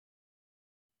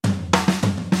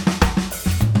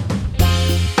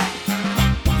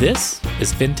This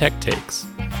is Fintech Takes,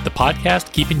 the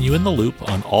podcast keeping you in the loop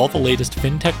on all the latest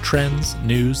fintech trends,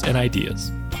 news, and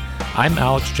ideas. I'm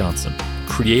Alex Johnson,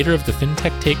 creator of the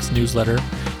Fintech Takes newsletter,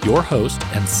 your host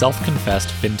and self-confessed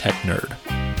fintech nerd.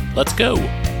 Let's go!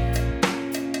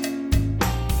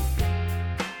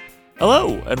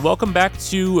 Hello, and welcome back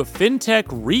to Fintech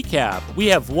Recap. We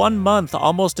have 1 month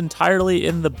almost entirely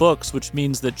in the books, which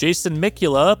means that Jason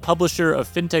Mikula, publisher of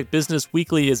Fintech Business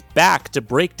Weekly, is back to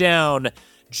break down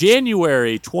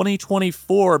January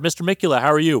 2024. Mr. Mikula,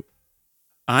 how are you?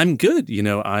 I'm good.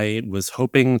 I was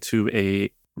hoping to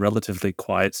a relatively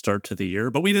quiet start to the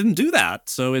year, but we didn't do that.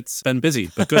 So it's been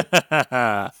busy, but good.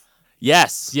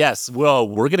 Yes. Well,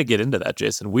 we're going to get into that,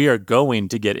 Jason. We are going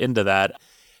to get into that.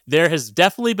 There has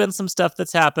definitely been some stuff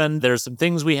that's happened. There's some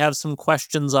things we have some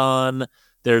questions on.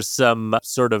 There's some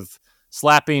sort of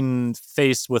slapping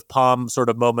face with palm sort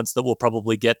of moments that we'll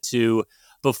probably get to.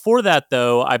 Before that,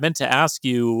 though, I meant to ask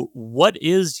you, what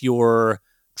is your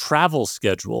travel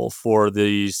schedule for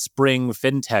the spring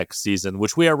fintech season,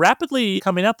 which we are rapidly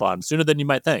coming up on, sooner than you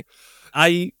might think?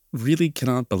 I really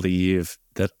cannot believe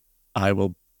that I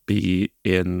will be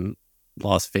in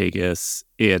Las Vegas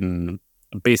in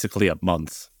basically a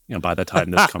month, by the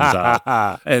time this comes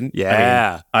out. And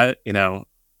yeah, I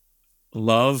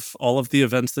love all of the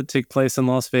events that take place in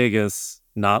Las Vegas.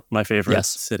 Not my favorite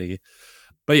city.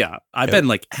 But yeah, I've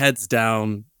been heads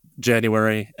down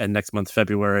January and next month,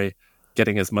 February,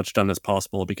 getting as much done as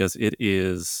possible because it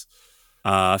is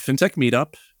Fintech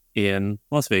Meetup in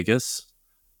Las Vegas.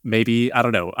 Maybe, I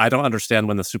don't know. I don't understand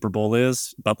when the Super Bowl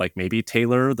is, but maybe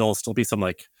there'll still be some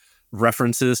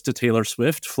references to Taylor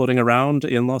Swift floating around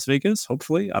in Las Vegas,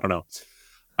 hopefully. I don't know.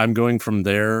 I'm going from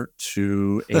there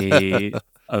to a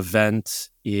event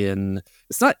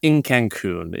it's not in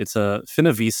Cancun. It's a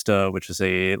Finavista, which is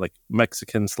a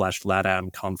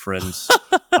Mexican/LATAM conference,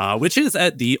 which is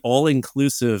at the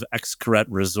all-inclusive Xcaret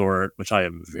Resort, which I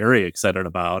am very excited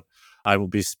about. I will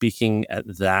be speaking at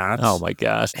that. Oh my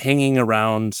gosh. Hanging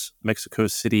around Mexico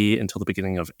City until the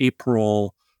beginning of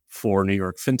April for New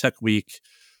York Fintech Week.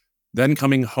 Then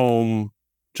coming home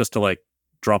just to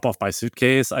drop off my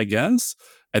suitcase, I guess,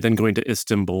 and then going to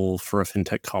Istanbul for a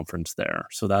fintech conference there.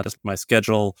 So that is my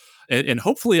schedule. And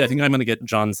hopefully, I think I'm going to get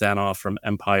John Zanoff from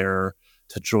Empire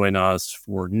to join us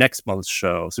for next month's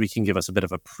show so he can give us a bit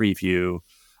of a preview.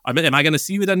 Am I going to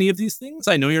see you at any of these things?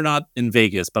 I know you're not in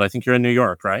Vegas, but I think you're in New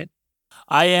York, right?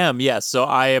 I am, yes. So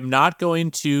I am not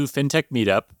going to Fintech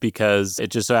Meetup because it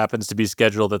just so happens to be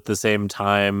scheduled at the same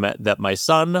time that my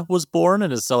son was born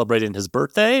and is celebrating his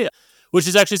birthday, which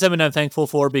is actually something I'm thankful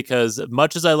for because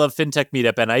much as I love Fintech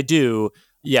Meetup, and I do,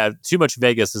 too much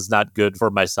Vegas is not good for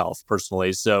myself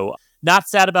personally. So not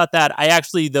sad about that. I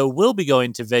actually, though, will be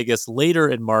going to Vegas later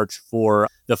in March for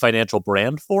the Financial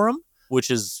Brand Forum, which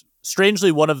is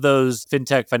strangely one of those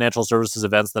fintech financial services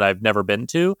events that I've never been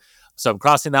to. So I'm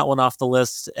crossing that one off the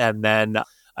list. And then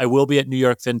I will be at New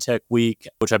York Fintech Week,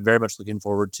 which I'm very much looking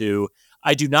forward to.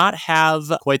 I do not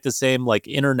have quite the same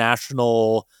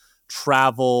international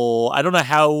travel. I don't know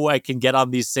how I can get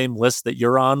on these same lists that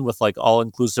you're on with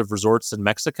all-inclusive resorts in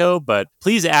Mexico, but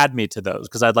please add me to those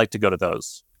because I'd like to go to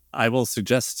those. I will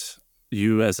suggest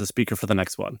you as a speaker for the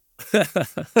next one.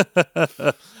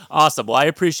 Awesome. Well, I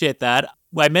appreciate that.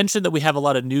 I mentioned that we have a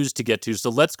lot of news to get to, so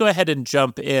let's go ahead and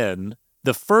jump in.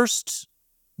 The first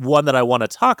one that I want to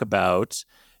talk about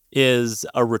is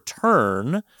a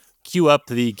return. Cue up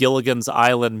the Gilligan's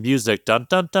Island music. Dun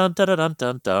dun dun dun dun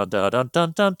dun dun dun dun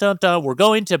dun dun dun dun. We're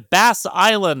going to BaaS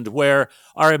Island, where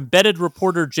our embedded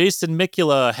reporter Jason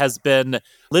Mikula has been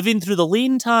living through the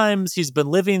lean times. He's been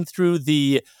living through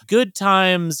the good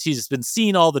times. He's been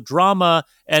seeing all the drama.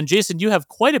 And Jason, you have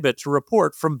quite a bit to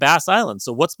report from BaaS Island.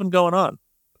 So what's been going on?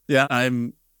 Yeah,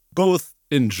 I'm both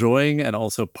enjoying and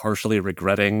also partially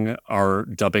regretting our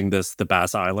dubbing this the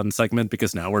BaaS Island segment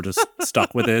because now we're just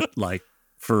stuck with it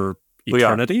for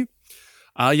eternity.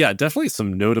 Definitely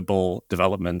some notable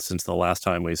developments since the last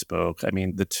time we spoke. I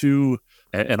mean, the two,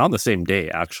 and on the same day,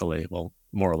 actually, well,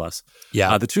 more or less.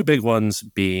 Yeah. The two big ones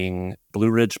being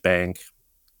Blue Ridge Bank,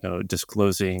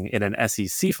 disclosing in an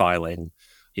SEC filing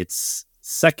its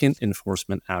second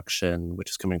enforcement action, which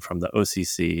is coming from the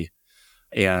OCC,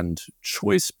 and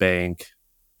Choice Bank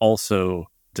also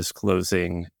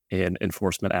disclosing an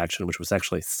enforcement action, which was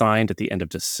actually signed at the end of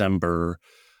December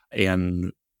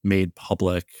and made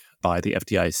public by the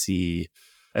FDIC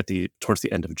towards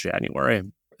the end of January.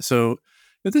 So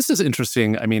this is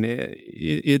interesting. I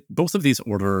mean, both of these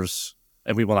orders,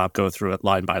 and we will not go through it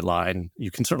line by line.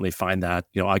 You can certainly find that.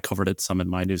 I covered it some in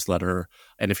my newsletter.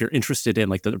 And if you're interested in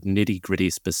the nitty gritty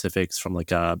specifics from a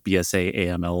BSA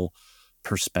AML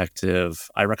perspective,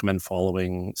 I recommend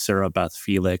following Sarah Beth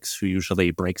Felix, who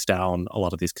usually breaks down a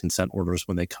lot of these consent orders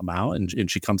when they come out. And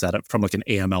she comes at it from like an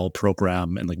AML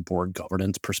program and like board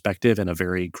governance perspective in a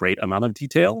very great amount of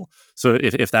detail. So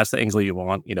if that's the angle you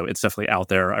want, it's definitely out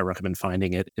there. I recommend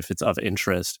finding it if it's of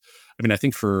interest. I mean, I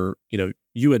think for,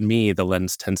 you and me, the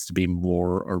lens tends to be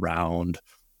more around,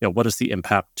 what is the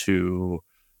impact to,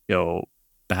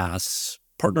 BaaS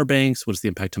partner banks? What is the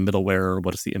impact to middleware?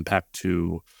 What is the impact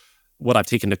to what I've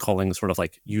taken to calling sort of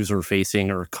like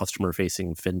user-facing or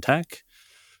customer-facing fintech?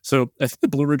 So I think the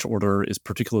Blue Ridge order is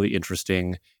particularly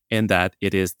interesting in that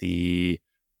it is the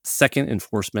second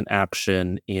enforcement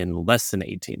action in less than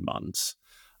 18 months.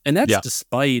 And that's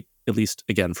despite, at least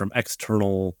again, from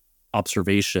external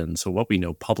observation, so what we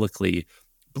know publicly,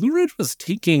 Blue Ridge was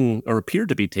taking or appeared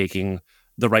to be taking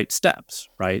the right steps,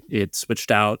 right? It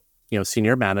switched out,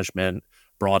 senior management,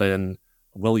 brought in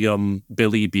William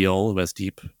Billy Beal, who has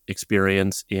deep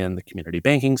experience in the community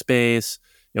banking space.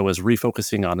 It was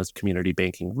refocusing on its community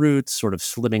banking roots, sort of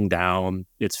slimming down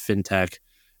its fintech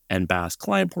and BaaS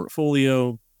client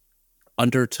portfolio,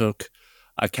 undertook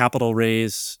a capital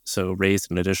raise, so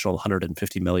raised an additional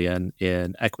 $150 million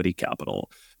in equity capital.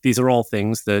 These are all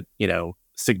things that,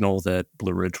 signal that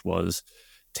Blue Ridge was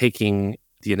taking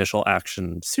the initial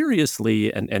action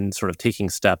seriously and sort of taking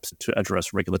steps to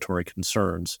address regulatory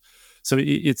concerns. So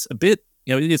it's a bit,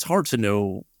 it's hard to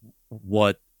know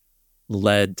what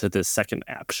led to this second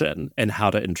action and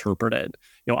how to interpret it.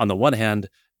 On the one hand,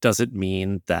 does it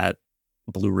mean that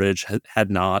Blue Ridge had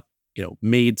not,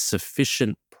 made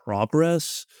sufficient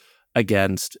progress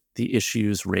against the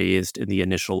issues raised in the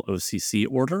initial OCC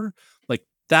order? Like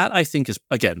that, I think is,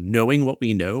 again, knowing what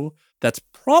we know, that's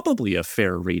probably a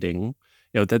fair reading.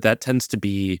 That tends to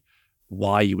be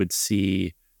why you would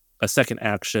see a second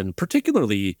action,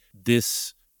 particularly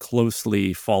this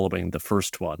closely following the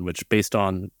first one, which based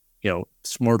on,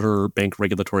 smarter bank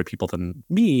regulatory people than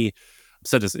me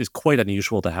said is quite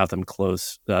unusual to have them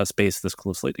spaced this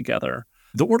closely together.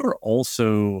 The order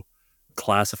also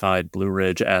classified Blue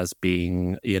Ridge as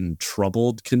being in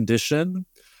troubled condition,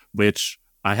 which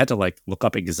I had to look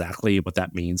up exactly what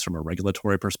that means from a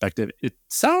regulatory perspective. It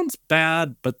sounds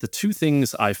bad, but the two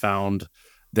things I found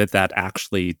that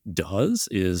actually does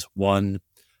is, one,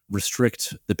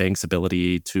 restrict the bank's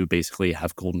ability to basically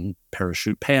have golden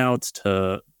parachute payouts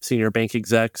to senior bank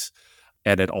execs,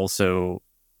 and it also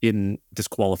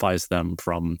disqualifies them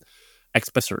from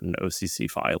certain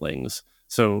OCC filings.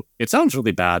 So it sounds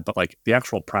really bad, but the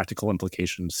actual practical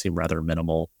implications seem rather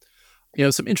minimal.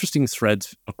 Some interesting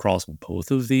threads across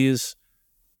both of these.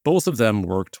 Both of them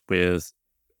worked with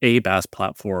a BaaS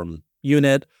platform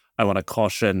unit. I want to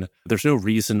caution, there's no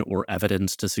reason or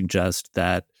evidence to suggest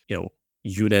that,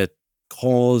 unit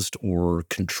caused or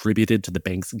contributed to the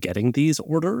banks getting these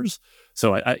orders.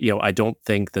 So I don't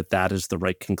think that is the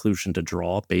right conclusion to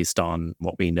draw based on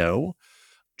what we know.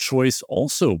 Choice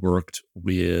also worked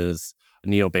with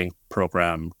neobank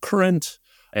program Current,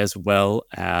 as well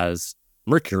as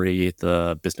Mercury,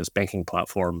 the business banking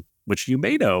platform, which you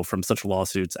may know from such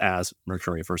lawsuits as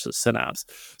Mercury versus Synapse.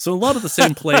 So a lot of the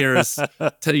same players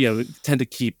tend to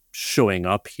keep showing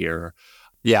up here.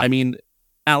 Yeah. I mean,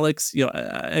 Alex,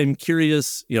 I'm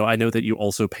curious, I know that you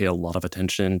also pay a lot of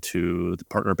attention to the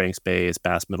partner bank space,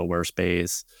 BaaS middleware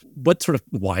space. What sort of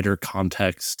wider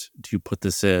context do you put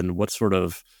this in? What sort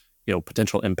of,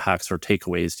 potential impacts or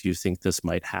takeaways do you think this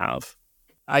might have?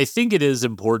 I think it is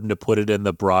important to put it in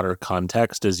the broader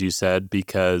context, as you said,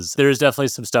 because there's definitely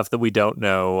some stuff that we don't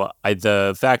know.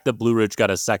 The fact that Blue Ridge got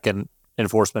a second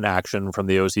enforcement action from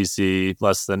the OCC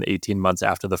less than 18 months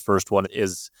after the first one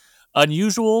is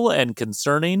unusual and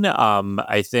concerning.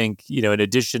 I think, in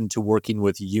addition to working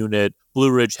with Unit,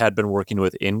 Blue Ridge had been working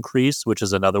with Increase, which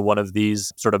is another one of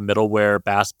these sort of middleware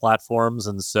BaaS platforms.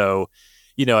 And so,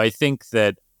 I think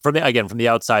that from the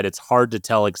outside, it's hard to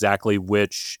tell exactly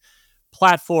which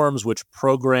platforms, which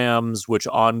programs, which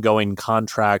ongoing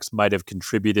contracts might have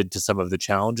contributed to some of the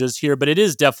challenges here, but it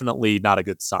is definitely not a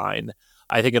good sign.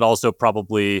 I think it also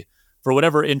probably, for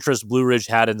whatever interest Blue Ridge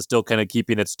had in still kind of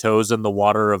keeping its toes in the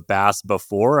water of BaaS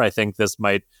before, I think this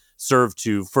might serve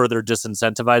to further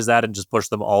disincentivize that and just push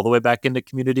them all the way back into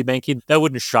community banking. That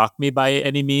wouldn't shock me by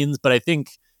any means, but I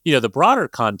think, the broader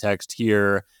context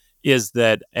here is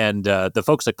that, and the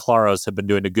folks at Claros have been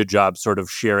doing a good job sort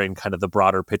of sharing kind of the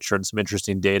broader picture and some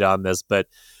interesting data on this, but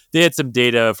they had some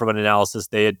data from an analysis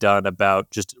they had done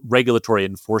about just regulatory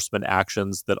enforcement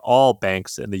actions that all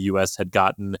banks in the U.S. had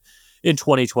gotten in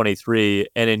 2023.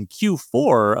 And in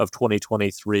Q4 of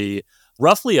 2023,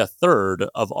 roughly a third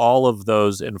of all of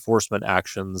those enforcement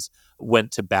actions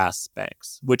went to BaaS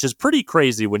banks, which is pretty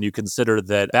crazy when you consider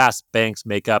that BaaS banks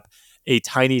make up a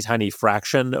tiny, tiny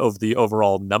fraction of the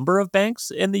overall number of banks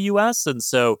in the US. And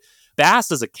so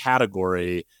BaaS as a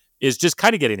category is just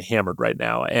kind of getting hammered right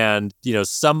now. And,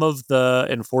 some of the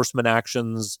enforcement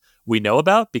actions we know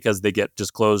about because they get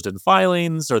disclosed in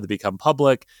filings or they become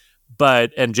public.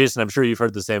 And Jason, I'm sure you've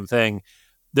heard the same thing.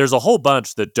 There's a whole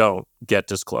bunch that don't get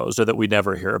disclosed or that we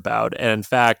never hear about. And in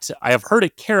fact, I have heard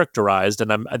it characterized,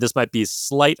 and this might be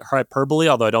slight hyperbole,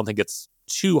 although I don't think it's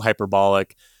too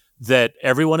hyperbolic, that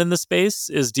everyone in the space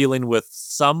is dealing with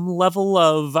some level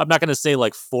of, I'm not going to say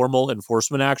like formal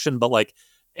enforcement action, but like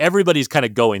everybody's kind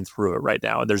of going through it right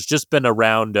now. And there's just been a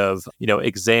round of,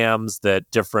 exams that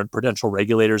different prudential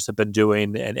regulators have been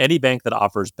doing. And any bank that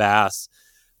offers BaaS,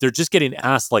 they're just getting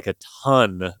asked like a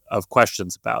ton of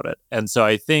questions about it. And so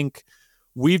I think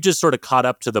we've just sort of caught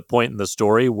up to the point in the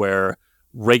story where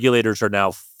regulators are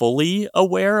now fully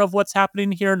aware of what's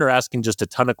happening here and are asking just a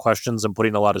ton of questions and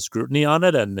putting a lot of scrutiny on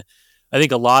it. And I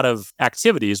think a lot of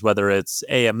activities, whether it's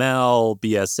AML,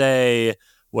 BSA,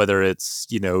 whether it's,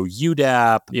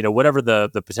 UDAP, whatever the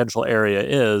potential area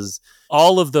is,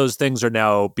 all of those things are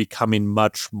now becoming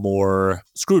much more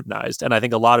scrutinized. And I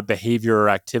think a lot of behavior or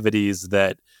activities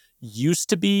that used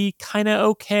to be kind of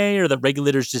okay or that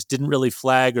regulators just didn't really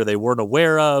flag or they weren't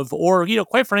aware of, or,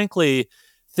 quite frankly,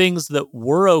 things that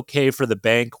were okay for the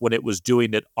bank when it was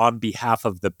doing it on behalf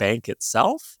of the bank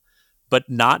itself, but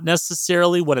not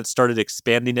necessarily when it started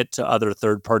expanding it to other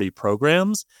third-party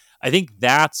programs. I think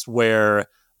that's where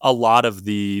a lot of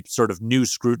the sort of new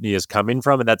scrutiny is coming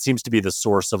from, and that seems to be the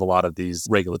source of a lot of these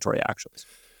regulatory actions.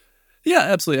 Yeah,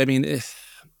 absolutely. I mean,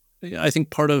 I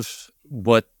think part of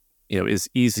what is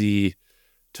easy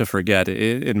to forget,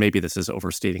 and maybe this is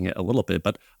overstating it a little bit,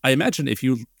 but I imagine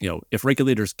if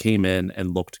regulators came in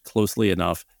and looked closely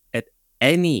enough at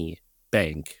any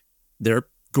bank, they're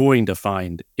going to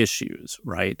find issues,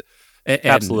 right? And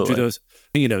Absolutely.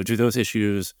 do those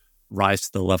issues rise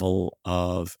to the level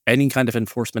of any kind of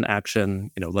enforcement action,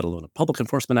 let alone a public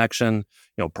enforcement action?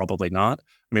 Probably not.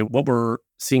 I mean, what we're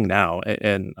seeing now,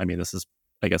 and I mean, this is,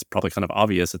 I guess, probably kind of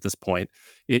obvious at this point,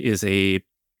 it is a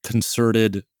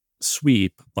concerted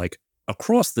sweep, like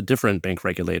across the different bank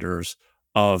regulators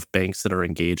of banks that are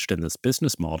engaged in this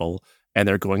business model, and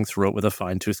they're going through it with a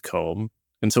fine-tooth comb.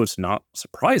 And so it's not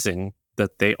surprising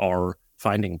that they are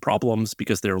finding problems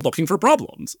because they're looking for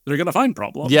problems. They're going to find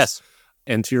problems. Yes.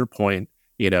 And to your point,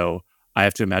 I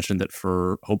have to imagine that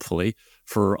hopefully,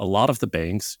 for a lot of the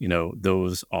banks,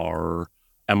 those are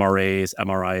MRAs,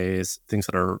 MRIAs, things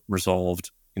that are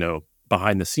resolved,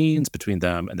 behind the scenes between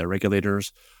them and their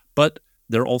regulators. But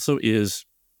there also is,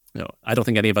 I don't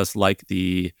think any of us like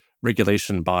the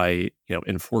regulation by,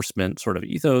 enforcement sort of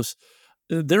ethos.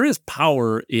 There is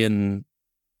power in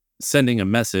sending a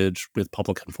message with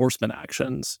public enforcement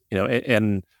actions,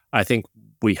 and I think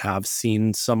we have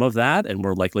seen some of that, and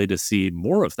we're likely to see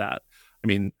more of that. I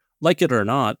mean, like it or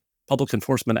not, public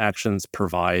enforcement actions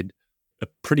provide a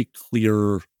pretty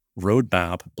clear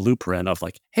roadmap, blueprint of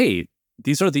like, hey,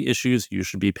 these are the issues you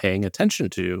should be paying attention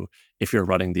to if you're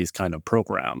running these kind of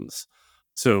programs.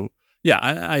 So, yeah,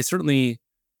 I certainly,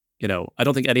 I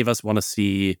don't think any of us want to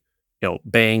see,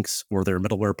 banks or their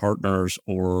middleware partners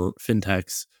or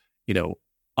fintechs,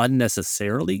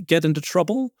 unnecessarily get into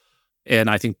trouble. And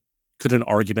I think could an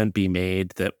argument be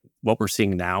made that what we're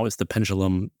seeing now is the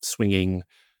pendulum swinging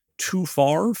too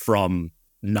far from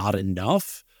not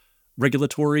enough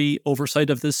regulatory oversight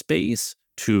of this space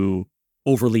to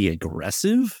overly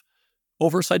aggressive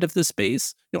oversight of this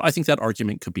space? I think that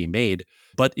argument could be made,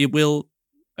 but it will,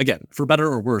 again, for better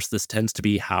or worse, this tends to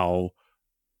be how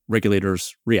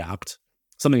regulators react.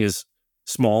 Something is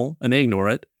small and they ignore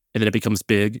it, and then it becomes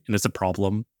big and it's a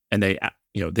problem, and they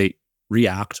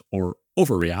react or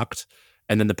overreact,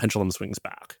 and then the pendulum swings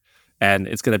back. And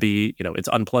it's going to be, it's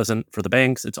unpleasant for the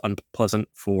banks. It's unpleasant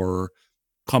for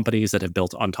companies that have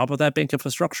built on top of that bank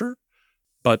infrastructure.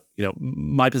 But,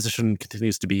 my position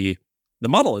continues to be the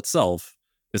model itself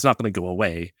is not going to go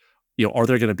away. Are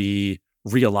there going to be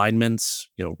realignments,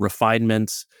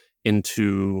 refinements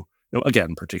into,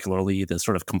 again, particularly the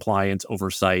sort of compliance,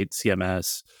 oversight,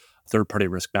 CMS, third-party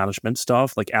risk management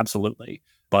stuff? Like, absolutely.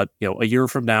 But, a year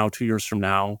from now, 2 years from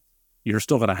now, you're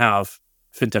still going to have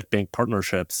fintech bank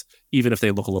partnerships, even if they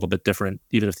look a little bit different,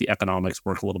 even if the economics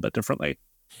work a little bit differently.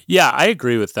 Yeah, I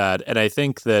agree with that. And I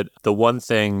think that the one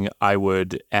thing I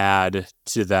would add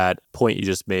to that point you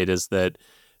just made is that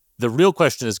the real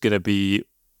question is going to be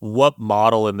what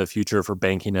model in the future for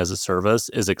banking as a service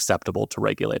is acceptable to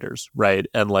regulators, right?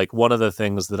 And like one of the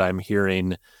things that I'm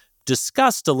hearing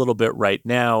discussed a little bit right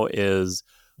now is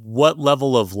what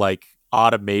level of like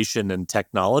automation and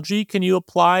technology can you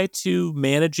apply to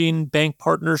managing bank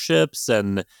partnerships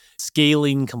and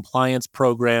scaling compliance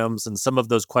programs and some of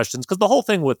those questions? Because the whole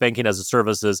thing with banking as a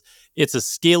service is it's a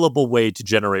scalable way to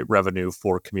generate revenue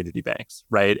for community banks,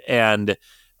 right? And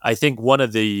I think one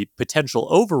of the potential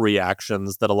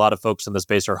overreactions that a lot of folks in the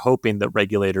space are hoping that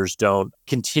regulators don't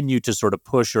continue to sort of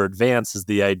push or advance is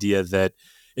the idea that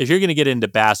if you're going to get into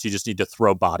BaaS, you just need to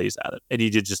throw bodies at it. And you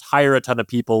just hire a ton of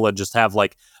people and just have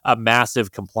like a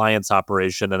massive compliance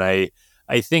operation. And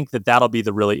I think that that'll be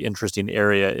the really interesting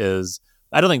area is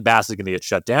I don't think BaaS is going to get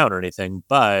shut down or anything,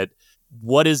 but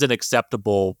what is an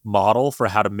acceptable model for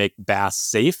how to make BaaS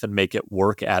safe and make it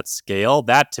work at scale?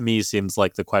 That to me seems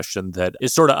like the question that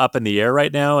is sort of up in the air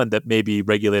right now and that maybe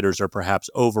regulators are perhaps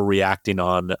overreacting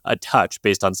on a touch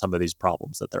based on some of these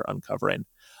problems that they're uncovering.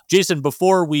 Jason,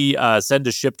 before we send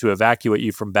a ship to evacuate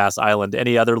you from BaaS Island,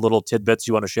 any other little tidbits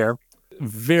you want to share?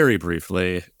 Very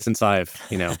briefly, since I've,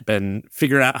 been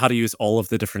figuring out how to use all of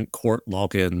the different court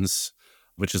logins,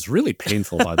 which is really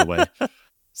painful, by the way.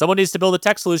 Someone needs to build a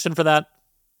tech solution for that.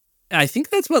 I think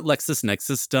that's what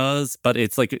LexisNexis does, but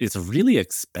it's really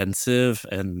expensive.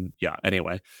 And yeah,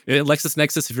 anyway,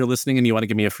 LexisNexis, if you're listening and you want to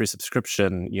give me a free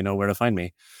subscription, you know where to find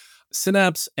me.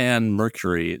 Synapse and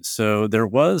Mercury. So there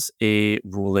was a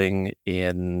ruling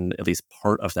in at least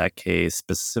part of that case,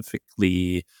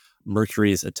 specifically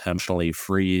Mercury's intentionally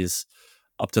freeze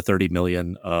up to 30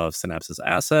 million of Synapse's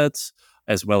assets,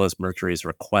 as well as Mercury's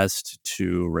request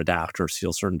to redact or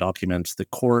seal certain documents.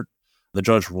 The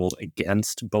judge ruled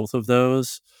against both of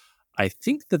those. I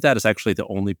think that is actually the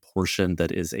only portion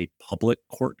that is a public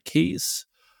court case.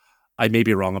 I may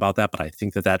be wrong about that, but I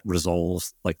think that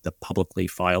resolves like the publicly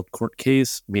filed court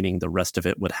case, meaning the rest of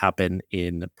it would happen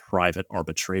in private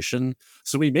arbitration.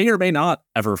 So we may or may not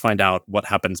ever find out what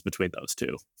happens between those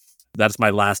two. That's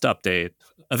my last update.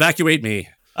 Evacuate me.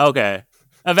 Okay.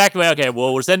 Evacuate. Okay,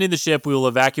 well, we're sending the ship. We will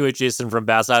evacuate Jason from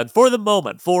BaaS Island for the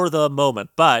moment.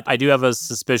 But I do have a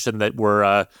suspicion that we're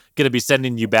going to be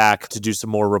sending you back to do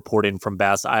some more reporting from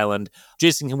BaaS Island.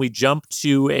 Jason, can we jump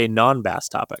to a non-BaaS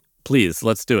topic? Please,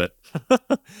 let's do it.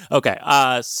 Okay,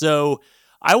 so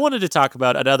I wanted to talk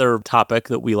about another topic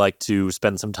that we like to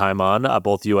spend some time on,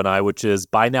 both you and I, which is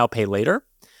buy now, pay later.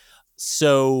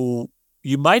 So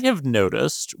you might have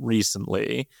noticed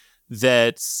recently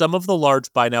that some of the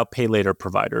large buy now, pay later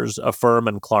providers, Affirm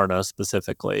and Klarna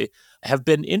specifically, have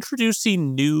been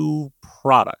introducing new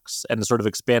products and sort of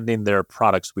expanding their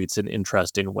product suites in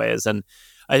interesting ways. And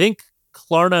I think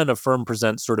Klarna and Affirm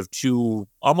present sort of two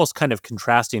almost kind of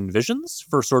contrasting visions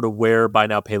for sort of where buy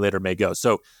now, pay later may go.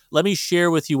 So let me share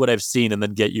with you what I've seen and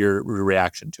then get your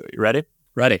reaction to it. You ready?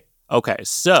 Ready. Okay,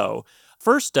 so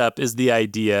first up is the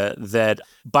idea that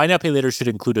buy now, pay later should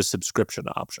include a subscription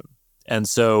option. And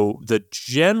so the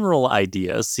general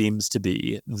idea seems to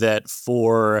be that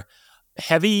for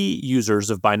heavy users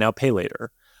of buy now, pay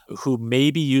later, who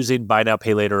may be using buy now,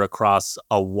 pay later across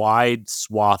a wide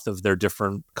swath of their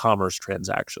different commerce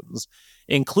transactions,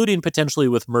 including potentially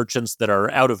with merchants that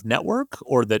are out of network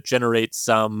or that generate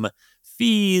some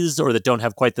fees or that don't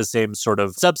have quite the same sort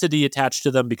of subsidy attached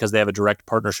to them because they have a direct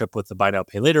partnership with the buy now,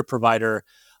 pay later provider.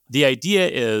 The idea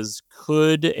is,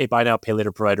 could a buy now, pay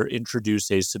later provider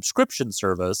introduce a subscription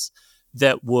service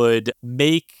that would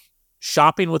make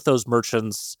shopping with those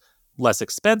merchants less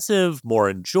expensive, more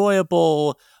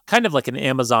enjoyable, kind of like an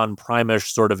Amazon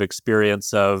Prime-ish sort of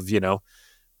experience of,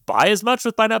 buy as much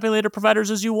with buy now, pay later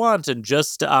providers as you want and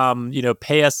just,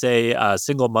 pay us a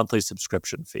single monthly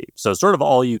subscription fee. So sort of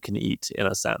all you can eat in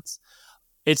a sense.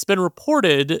 It's been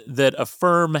reported that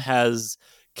Affirm has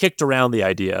kicked around the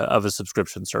idea of a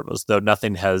subscription service, though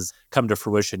nothing has come to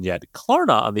fruition yet.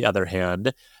 Klarna, on the other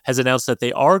hand, has announced that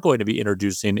they are going to be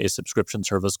introducing a subscription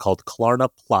service called Klarna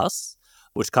Plus,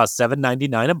 which costs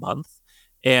 $7.99 a month.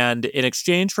 And in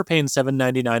exchange for paying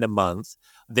 $7.99 a month,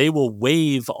 they will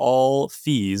waive all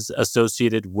fees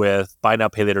associated with buy now,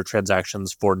 pay later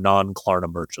transactions for non-Klarna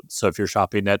merchants. So if you're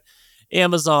shopping at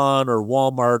Amazon or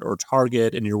Walmart or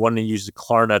Target and you're wanting to use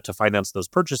Klarna to finance those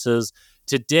purchases,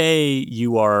 today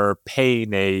you are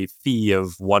paying a fee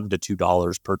of $1 to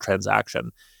 $2 per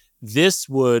transaction. This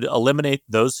would eliminate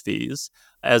those fees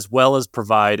as well as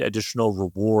provide additional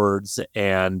rewards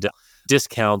and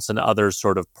discounts and other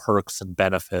sort of perks and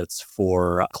benefits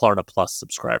for Klarna Plus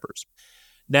subscribers.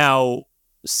 Now,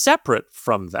 separate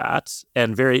from that,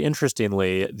 and very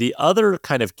interestingly, the other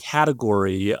kind of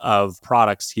category of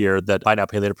products here that buy now,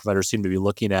 pay later providers seem to be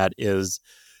looking at is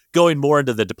going more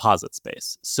into the deposit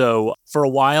space. So for a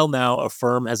while now,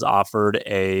 Affirm has offered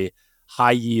a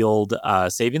high yield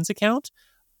savings account.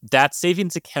 that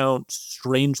savings account,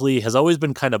 strangely, has always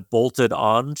been kind of bolted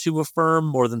on to Affirm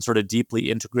more than sort of deeply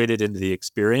integrated into the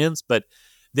experience. But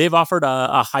they've offered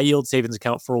a high yield savings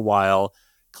account for a while.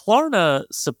 Klarna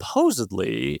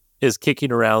supposedly is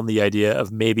kicking around the idea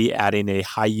of maybe adding a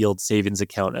high yield savings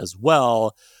account as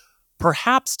well,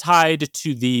 perhaps tied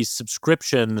to the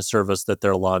subscription service that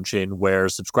they're launching, where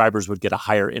subscribers would get a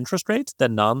higher interest rate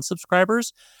than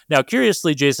non-subscribers. Now,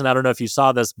 curiously, Jason, I don't know if you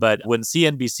saw this, but when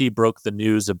CNBC broke the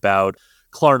news about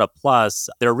Klarna Plus,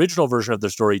 their original version of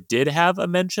the story did have a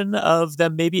mention of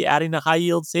them maybe adding a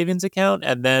high-yield savings account.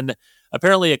 And then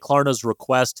apparently at Klarna's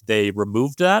request, they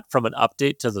removed that from an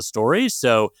update to the story.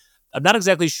 So I'm not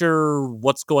exactly sure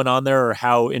what's going on there or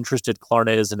how interested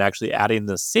Klarna is in actually adding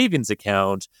the savings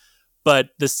account. But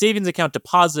the savings account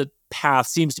deposit path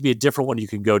seems to be a different one you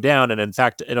can go down. And in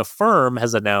fact, Affirm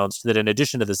has announced that in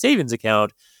addition to the savings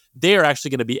account, they are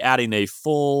actually going to be adding a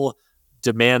full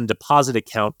demand deposit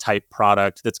account type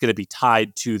product that's going to be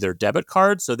tied to their debit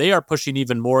card. So they are pushing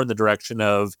even more in the direction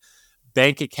of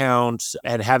bank account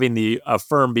and having the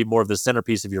Affirm be more of the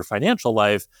centerpiece of your financial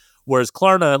life. Whereas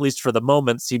Klarna, at least for the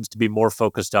moment, seems to be more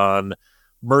focused on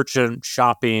merchant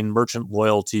shopping, merchant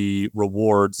loyalty,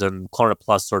 rewards, and Klarna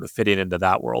Plus sort of fitting into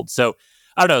that world. So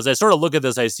I don't know, as I sort of look at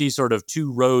this, I see sort of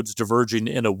two roads diverging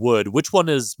in a wood. Which one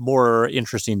is more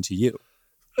interesting to you?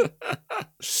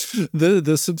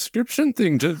 The subscription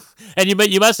thing, and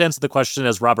you must answer the question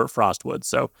as Robert Frost would,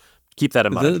 so keep that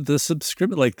in mind. The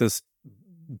subscription, like this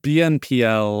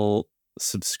BNPL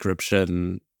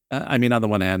subscription, I mean, on the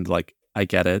one hand, like, I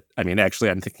get it. I mean, actually,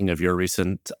 I'm thinking of your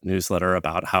recent newsletter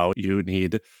about how you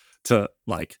need to,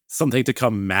 like, something to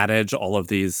come manage all of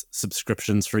these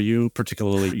subscriptions for you,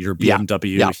 particularly your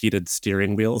BMW heated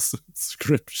steering wheel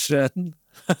subscription.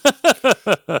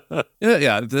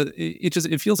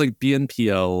 It feels like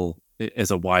BNPL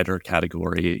is a wider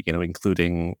category,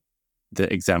 including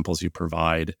the examples you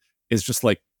provide, is just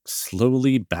like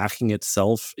slowly backing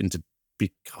itself into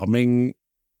becoming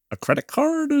a credit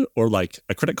card or like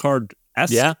a credit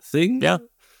card-esque thing. Yeah.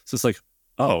 So it's like,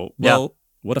 oh, well,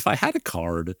 what if I had a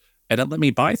card and it let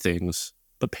me buy things,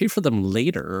 but pay for them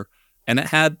later, and it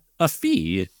had a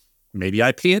fee? Maybe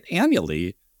I pay it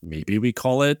annually. Maybe we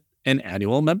call it an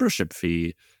annual membership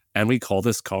fee, and we call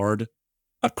this card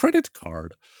a credit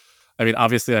card. I mean,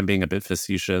 obviously, I'm being a bit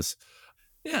facetious.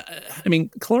 Yeah, I mean,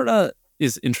 Klarna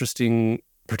is interesting,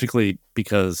 particularly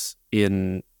because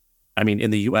in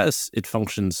the US, it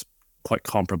functions quite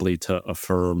comparably to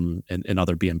Affirm and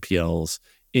other BNPLs.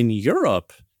 In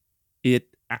Europe, it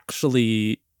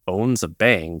actually owns a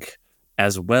bank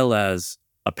as well as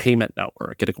a payment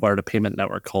network. It acquired a payment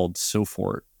network called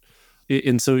Sofort.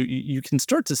 And so you can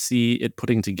start to see it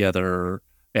putting together,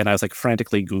 and I was like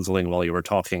frantically Googling while you were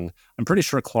talking, I'm pretty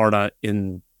sure Klarna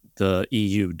in the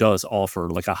EU does offer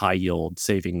like a high yield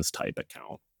savings type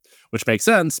account, which makes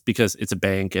sense because it's a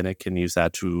bank and it can use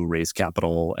that to raise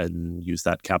capital and use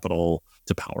that capital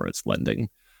to power its lending.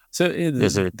 So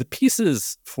the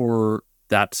pieces for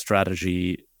that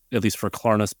strategy, at least for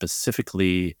Klarna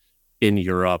specifically in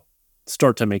Europe,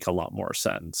 start to make a lot more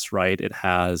sense, right? It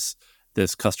has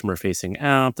this customer-facing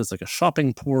app that's like a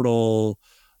shopping portal.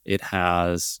 It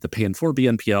has the Pay in 4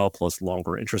 BNPL plus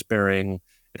longer interest-bearing.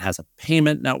 It has a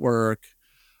payment network.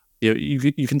 You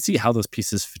can see how those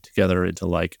pieces fit together into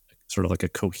like sort of like a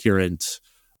coherent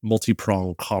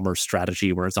multi-pronged commerce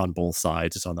strategy where it's on both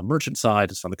sides. It's on the merchant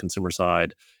side, it's on the consumer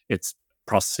side. It's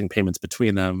processing payments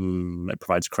between them. It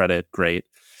provides credit. Great.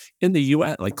 In the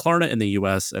US, like Klarna in the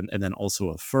US and then also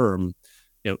Affirm,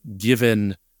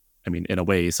 given, I mean, in a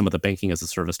way, some of the banking as a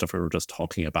service stuff we were just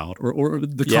talking about, or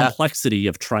the complexity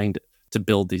of trying to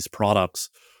build these products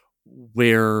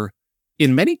where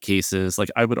in many cases, like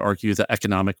I would argue the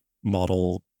economic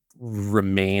model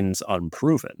remains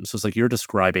unproven. So it's like you're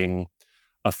describing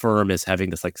Affirm as having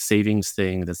this like savings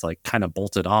thing that's like kind of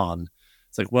bolted on.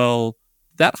 It's like, well,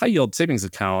 that high yield savings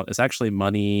account is actually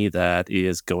money that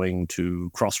is going to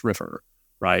cross river,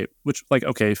 right? Which, like,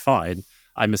 okay, fine.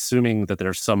 I'm assuming that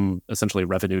there's some essentially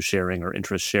revenue sharing or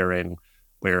interest sharing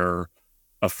where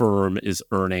Affirm is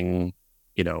earning,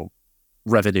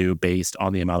 revenue based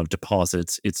on the amount of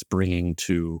deposits it's bringing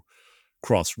to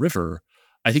cross river.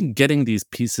 I think getting these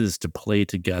pieces to play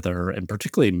together and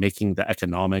particularly making the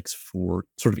economics for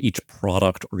sort of each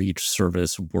product or each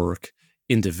service work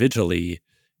individually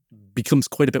becomes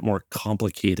quite a bit more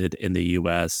complicated in the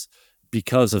US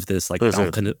because of this like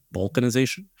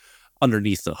balkanization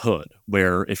underneath the hood,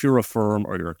 where if you're a Affirm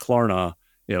or you're a Klarna,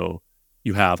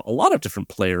 you have a lot of different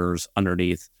players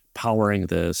underneath powering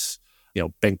this,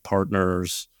 bank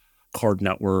partners, card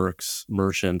networks,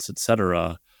 merchants,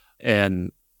 etc.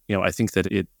 And I think that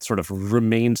it sort of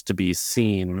remains to be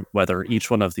seen whether each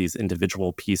one of these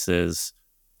individual pieces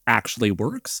actually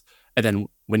works. And then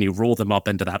when you roll them up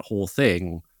into that whole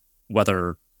thing,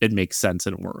 whether it makes sense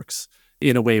and works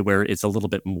in a way where it's a little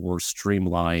bit more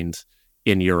streamlined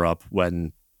in Europe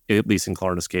when, at least in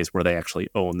Klarna's case, where they actually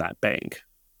own that bank.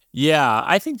 Yeah,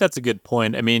 I think that's a good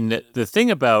point. I mean, the thing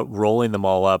about rolling them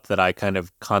all up that I kind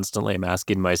of constantly am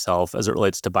asking myself as it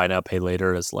relates to buy now, pay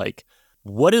later is like,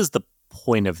 what is the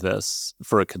point of this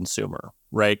for a consumer,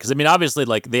 right? Because I mean, obviously,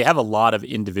 like they have a lot of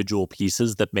individual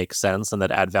pieces that make sense and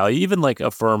that add value. Even like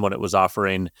Affirm when it was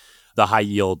offering the high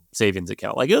yield savings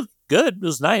account, like it was good, it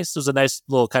was nice, it was a nice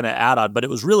little kind of add on, but it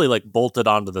was really like bolted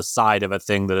onto the side of a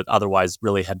thing that it otherwise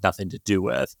really had nothing to do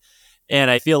with. And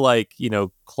I feel like,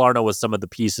 Klarna was some of the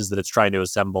pieces that it's trying to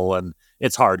assemble. And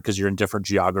it's hard because you're in different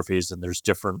geographies and there's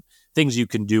different things you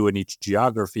can do in each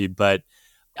geography. But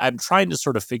I'm trying to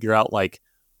sort of figure out, like,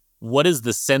 what is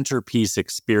the centerpiece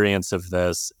experience of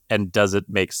this? And does it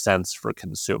make sense for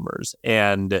consumers?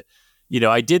 And,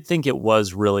 I did think it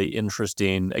was really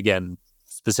interesting, again,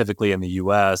 specifically in the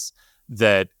US,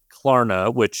 that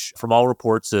Klarna, which from all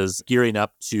reports is gearing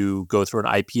up to go through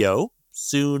an IPO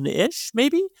soon-ish,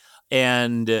 maybe,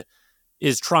 and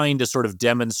is trying to sort of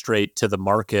demonstrate to the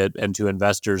market and to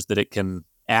investors that it can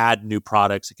add new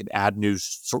products, it can add new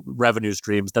revenue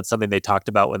streams. That's something they talked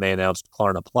about when they announced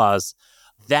Klarna Plus.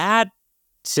 That,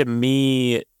 to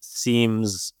me,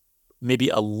 seems maybe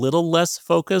a little less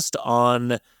focused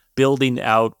on building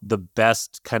out the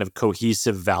best kind of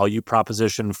cohesive value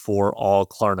proposition for all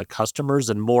Klarna customers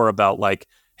and more about like,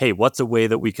 hey, what's a way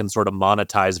that we can sort of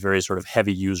monetize very sort of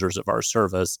heavy users of our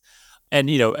service? And,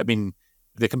 I mean,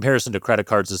 the comparison to credit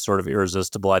cards is sort of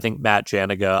irresistible. I think Matt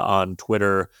Janiga on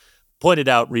Twitter pointed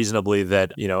out reasonably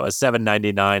that, a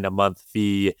 $7.99 a month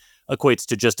fee equates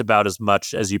to just about as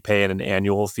much as you pay in an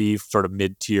annual fee, sort of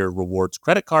mid-tier rewards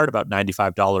credit card, about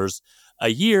 $95 a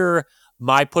year.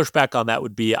 My pushback on that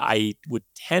would be I would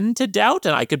tend to doubt,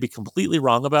 and I could be completely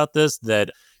wrong about this,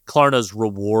 that Klarna's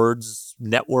rewards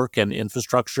network and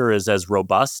infrastructure is as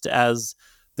robust as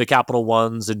the Capital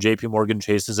Ones and JP Morgan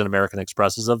Chases and American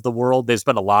Expresses of the world. They've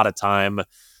spent a lot of time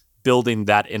building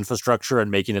that infrastructure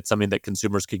and making it something that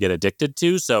consumers could get addicted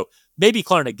to. So maybe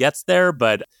Klarna gets there,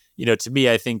 but, to me,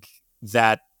 I think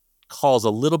that calls a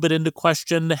little bit into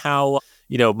question how,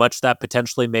 much that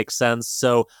potentially makes sense.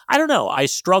 So I don't know. I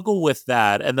struggle with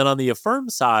that. And then on the Affirm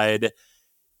side,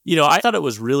 I thought it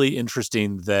was really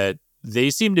interesting that they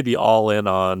seem to be all in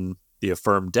on the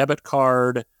Affirm debit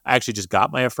card. I actually just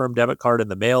got my Affirm debit card in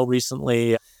the mail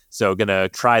recently, so going to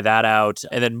try that out.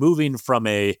 And then moving from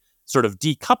a sort of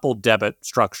decoupled debit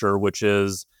structure, which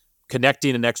is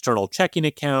connecting an external checking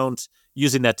account,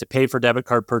 using that to pay for debit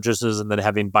card purchases, and then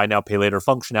having buy now, pay later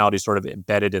functionality sort of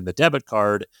embedded in the debit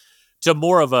card, to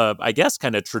more of a, I guess,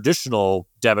 kind of traditional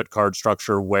debit card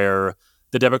structure where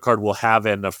the debit card will have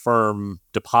an Affirm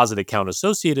deposit account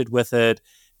associated with it,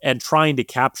 and trying to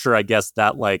capture, I guess,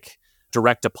 that like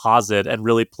direct deposit and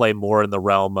really play more in the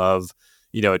realm of,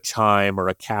 a Chime or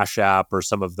a Cash App or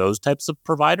some of those types of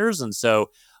providers. And so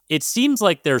it seems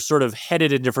like they're sort of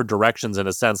headed in different directions in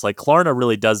a sense. Like Klarna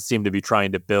really does seem to be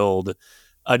trying to build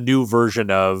a new version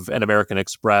of an American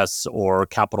Express or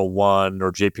Capital One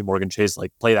or JP Morgan Chase,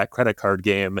 like play that credit card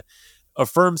game.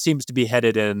 Affirm seems to be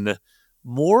headed in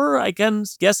more, I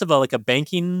guess, of a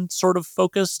banking sort of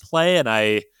focused play. And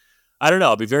I don't know.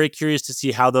 I'll be very curious to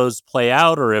see how those play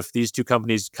out, or if these two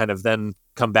companies kind of then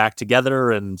come back together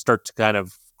and start to kind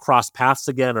of cross paths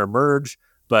again or merge.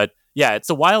 But yeah, it's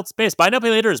a wild space. Buy now,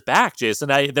 pay later is back, Jason.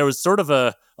 There was sort of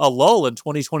a lull in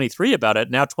 2023 about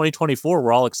it. Now 2024,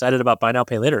 we're all excited about buy now,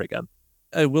 pay later again.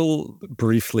 I will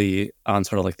briefly on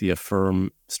sort of like the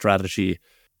Affirm strategy.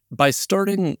 By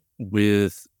starting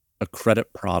with a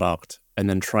credit product and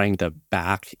then trying to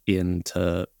back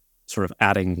into sort of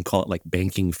adding, call it like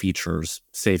banking features,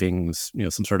 savings,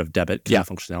 some sort of debit kind of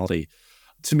functionality,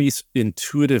 to me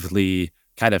intuitively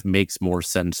kind of makes more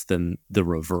sense than the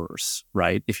reverse,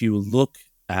 right? If you look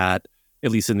at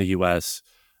least in the US,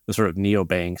 the sort of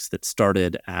neobanks that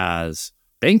started as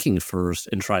banking first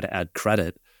and try to add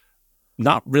credit,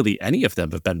 not really any of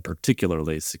them have been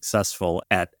particularly successful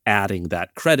at adding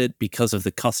that credit because of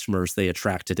the customers they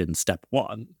attracted in step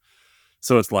one.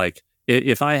 So it's like,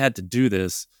 if I had to do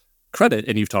this, credit,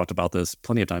 and you've talked about this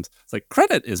plenty of times, it's like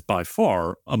credit is by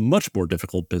far a much more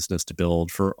difficult business to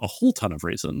build for a whole ton of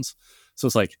reasons. So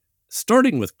it's like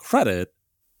starting with credit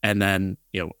and then,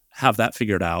 have that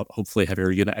figured out, hopefully have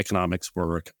your unit economics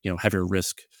work, have your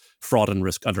fraud and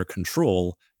risk under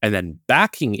control, and then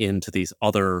backing into these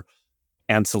other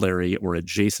ancillary or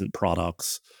adjacent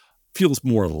products feels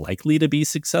more likely to be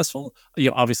successful.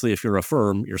 Obviously, if you're a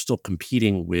firm, you're still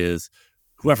competing with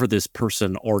whoever this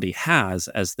person already has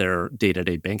as their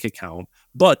day-to-day bank account,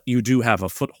 but you do have a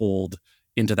foothold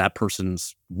into that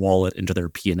person's wallet, into their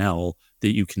P&L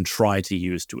that you can try to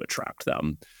use to attract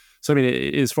them. So, I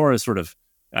mean, as far as sort of,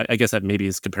 I guess that maybe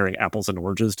is comparing apples and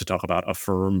oranges to talk about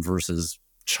Affirm versus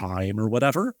Chime or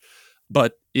whatever,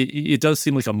 but it does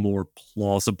seem like a more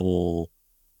plausible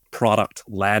product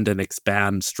land and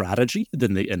expand strategy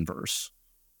than the inverse.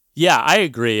 Yeah, I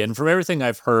agree. And from everything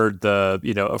I've heard, the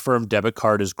Affirm debit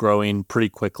card is growing pretty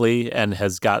quickly and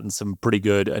has gotten some pretty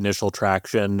good initial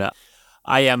traction.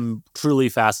 I am truly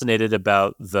fascinated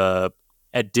about the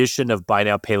addition of buy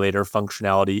now, pay later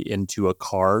functionality into a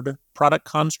card product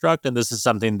construct. And this is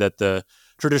something that the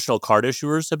traditional card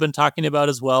issuers have been talking about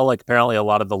as well. Like apparently a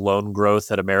lot of the loan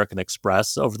growth at American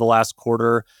Express over the last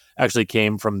quarter actually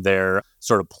came from their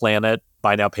sort of Planet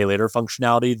buy now, pay later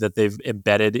functionality that they've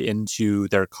embedded into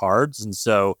their cards. And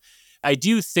so I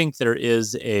do think there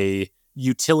is a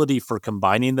utility for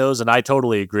combining those. And I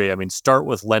totally agree. I mean, start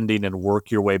with lending and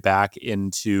work your way back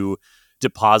into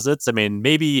deposits. I mean,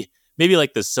 maybe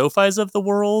like the SoFis of the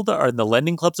world or the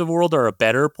lending clubs of the world are a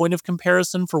better point of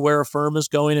comparison for where a firm is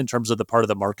going in terms of the part of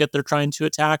the market they're trying to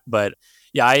attack. But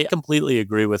yeah, I completely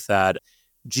agree with that.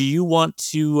 Do you want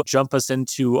to jump us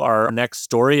into our next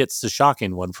story? It's a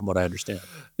shocking one from what I understand.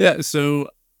 Yeah, so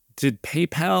did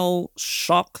PayPal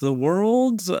shock the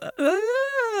world?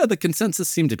 The consensus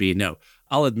seemed to be no.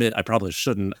 I'll admit I probably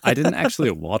shouldn't. I didn't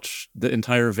actually watch the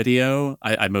entire video.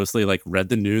 I mostly read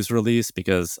the news release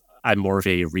because I'm more of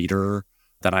a reader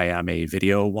than I am a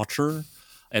video watcher.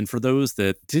 And for those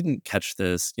that didn't catch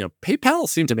this, PayPal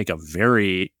seemed to make a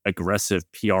very aggressive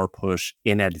PR push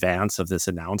in advance of this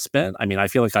announcement. I mean, I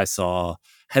feel like I saw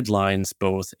headlines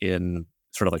both in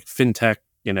sort of Fintech,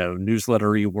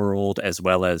 newslettery world, as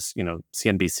well as,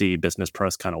 CNBC business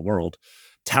press kind of world,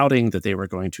 touting that they were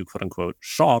going to, quote unquote,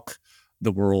 shock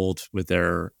the world with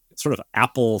their sort of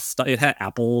Apple it had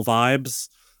Apple vibes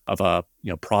of a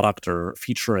product or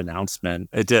feature announcement.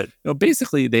 It did.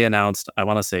 Basically, they announced, I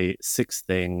want to say 6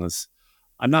 things.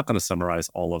 I'm not going to summarize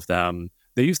all of them.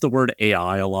 They used the word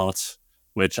AI a lot,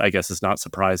 which I guess is not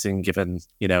surprising given,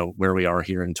 where we are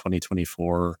here in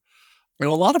 2024. A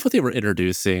lot of what they were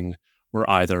introducing were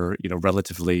either,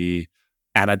 relatively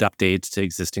added updates to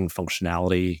existing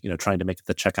functionality, trying to make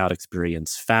the checkout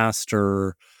experience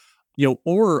faster,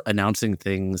 or announcing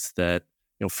things that,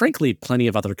 frankly, plenty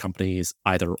of other companies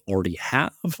either already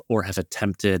have or have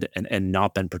attempted and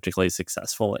not been particularly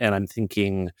successful. And I'm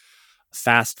thinking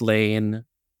Fastlane,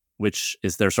 which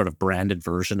is their sort of branded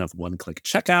version of one-click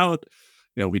checkout.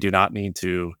 We do not need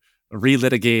to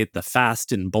relitigate the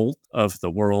fast and bolt of the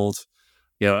world.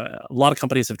 A lot of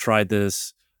companies have tried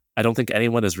this. I don't think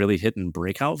anyone has really hit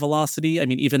breakout velocity. I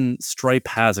mean, even Stripe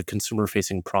has a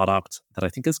consumer-facing product that I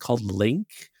think is called Link,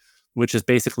 which is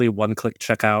basically one-click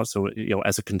checkout. So,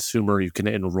 as a consumer, you can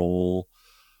enroll.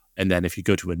 And then if you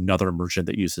go to another merchant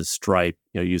that uses Stripe,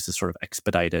 use this sort of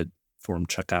expedited form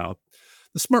checkout.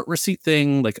 The smart receipt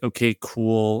thing, okay,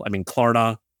 cool. I mean,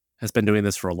 Klarna has been doing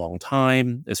this for a long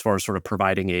time as far as sort of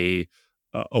providing a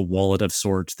wallet of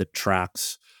sorts that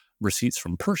tracks receipts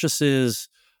from purchases,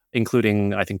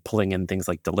 including, I think, pulling in things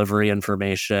like delivery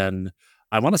information.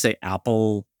 I want to say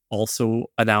Apple also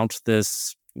announced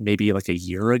this maybe a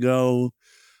year ago.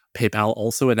 PayPal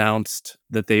also announced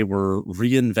that they were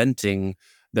reinventing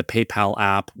the PayPal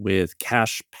app with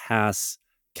CashPass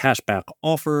cashback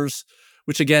offers,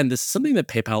 which again, this is something that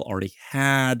PayPal already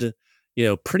had.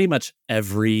 Pretty much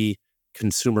every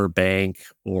consumer bank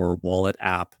or wallet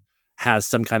app has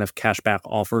some kind of cashback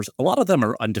offers. A lot of them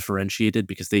are undifferentiated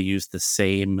because they use the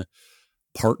same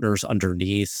partners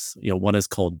underneath. One is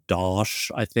called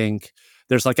Dosh, I think.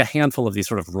 There's a handful of these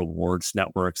sort of rewards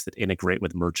networks that integrate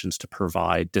with merchants to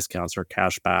provide discounts or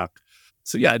cashback.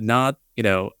 So yeah, not,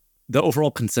 the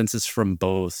overall consensus from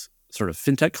both sort of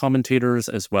fintech commentators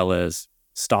as well as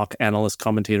stock analyst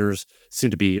commentators seem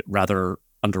to be rather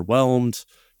underwhelmed.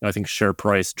 I think share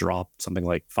price dropped something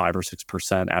like 5 or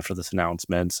 6% after this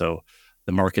announcement. So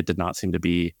the market did not seem to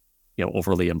be,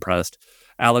 overly impressed.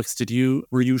 Alex,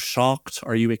 were you shocked?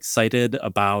 Are you excited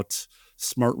about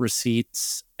smart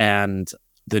receipts and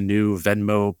the new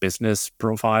Venmo business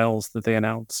profiles that they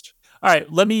announced? All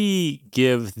right, let me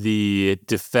give the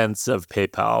defense of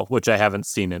PayPal, which I haven't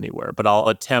seen anywhere, but I'll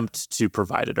attempt to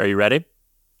provide it. Are you ready?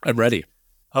 I'm ready.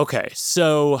 Okay,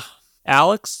 so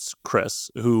Alex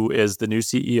Chris, who is the new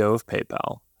CEO of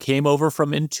PayPal, came over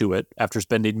from Intuit after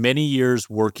spending many years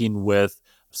working with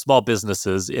small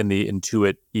businesses in the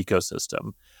Intuit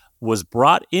ecosystem. was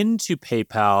brought into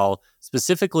PayPal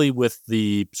specifically with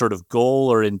the sort of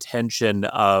goal or intention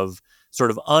of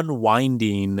sort of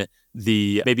unwinding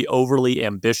the maybe overly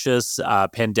ambitious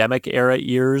pandemic era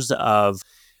years of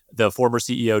the former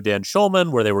CEO Dan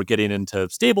Schulman, where they were getting into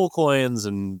stablecoins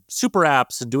and super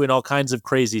apps and doing all kinds of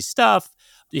crazy stuff.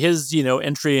 His,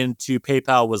 entry into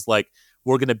PayPal was like,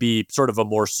 we're going to be sort of a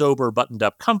more sober, buttoned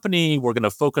up company. We're going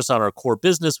to focus on our core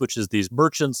business, which is these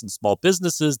merchants and small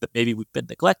businesses that maybe we've been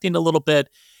neglecting a little bit.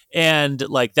 And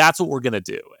like, that's what we're going to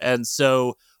do. And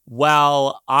so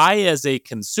while I, as a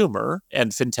consumer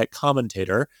and fintech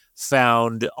commentator,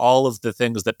 found all of the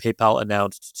things that PayPal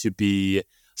announced to be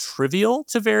trivial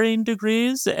to varying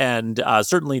degrees and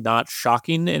certainly not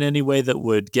shocking in any way that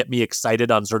would get me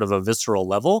excited on sort of a visceral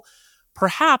level,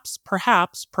 perhaps,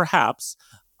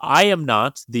 I am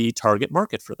not the target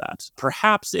market for that.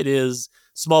 Perhaps it is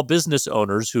small business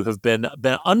owners who have been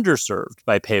underserved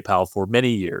by PayPal for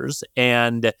many years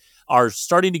and are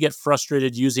starting to get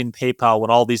frustrated using PayPal when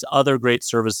all these other great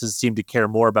services seem to care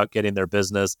more about getting their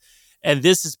business. And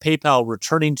this is PayPal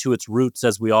returning to its roots,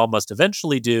 as we all must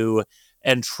eventually do,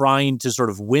 and trying to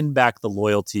sort of win back the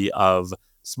loyalty of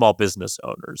small business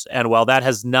owners. And while that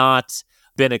has not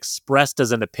been expressed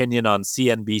as an opinion on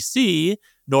CNBC,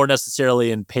 nor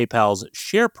necessarily in PayPal's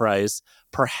share price,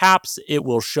 perhaps it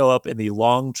will show up in the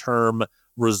long-term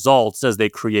results as they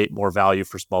create more value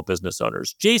for small business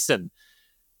owners. Jason,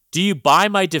 do you buy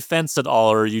my defense at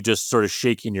all, or are you just sort of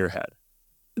shaking your head?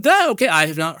 Okay, I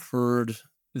have not heard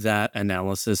that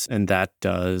analysis, and that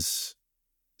does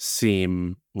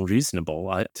seem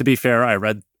reasonable. To be fair, I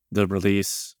read the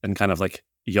release and kind of like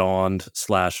yawned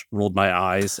 / rolled my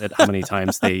eyes at how many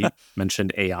times they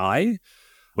mentioned AI,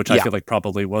 which I feel like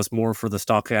probably was more for the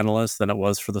stock analysts than it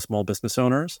was for the small business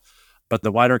owners. But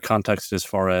the wider context as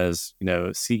far as,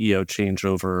 CEO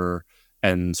changeover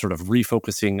and sort of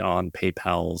refocusing on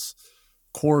PayPal's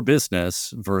core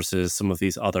business versus some of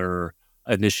these other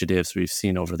initiatives we've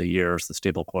seen over the years, the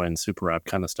stablecoin, super app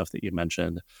kind of stuff that you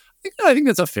mentioned. I think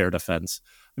that's a fair defense.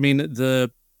 I mean,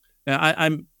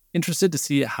 I'm interested to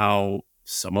see how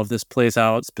some of this plays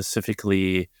out.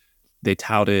 Specifically, they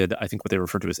touted, I think, what they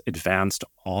referred to as advanced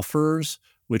offers,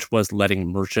 which was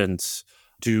letting merchants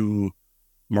do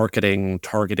marketing,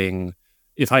 targeting,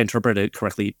 if I interpret it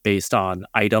correctly, based on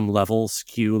item level,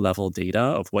 SKU level data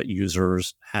of what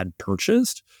users had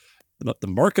purchased. The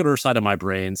marketer side of my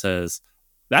brain says,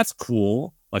 that's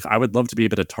cool. Like, I would love to be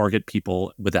able to target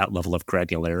people with that level of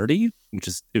granularity, which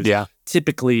is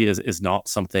typically is not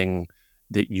something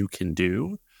that you can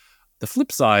do. The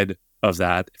flip side of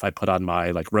that, if I put on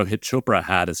my like Rohit Chopra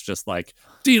hat, is just like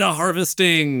data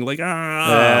harvesting, like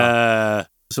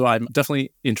So I'm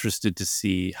definitely interested to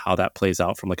see how that plays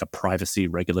out from like a privacy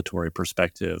regulatory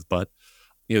perspective. But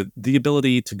the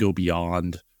ability to go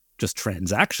beyond just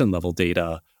transaction level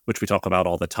data, which we talk about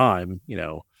all the time,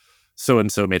 so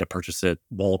and so made a purchase at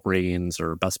Walgreens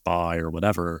or Best Buy or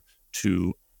whatever,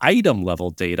 to item level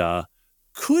data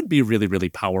could be really, really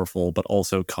powerful, but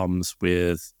also comes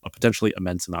with a potentially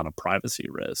immense amount of privacy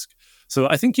risk. So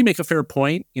I think you make a fair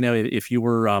point. If you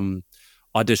were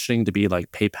auditioning to be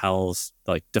like PayPal's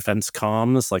like defense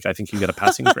comms, like I think you get a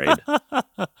passing grade.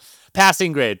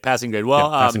 Passing grade. Well,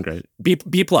 passing grade.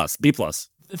 B plus.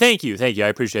 Thank you. I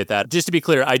appreciate that. Just to be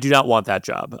clear, I do not want that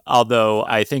job, although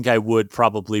I think I would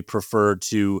probably prefer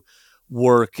to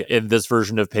work in this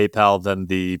version of PayPal than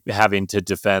the having to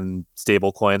defend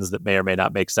stable coins that may or may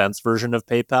not make sense version of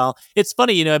PayPal. It's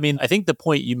funny, I think the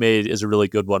point you made is a really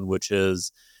good one, which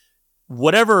is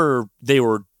whatever they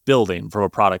were building from a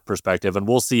product perspective, and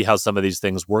we'll see how some of these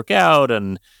things work out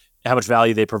and how much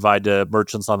value they provide to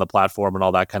merchants on the platform and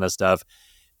all that kind of stuff.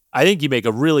 I think you make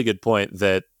a really good point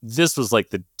that this was like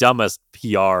the dumbest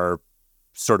PR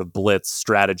sort of blitz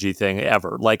strategy thing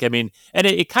ever. And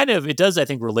it does, I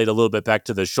think, relate a little bit back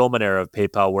to the Schulman era of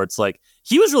PayPal, where it's like,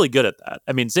 he was really good at that.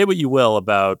 I mean, say what you will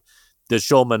about the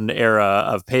Schulman era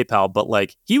of PayPal, but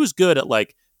like, he was good at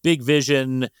like big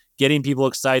vision, getting people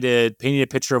excited, painting a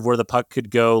picture of where the puck could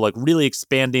go, like really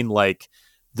expanding like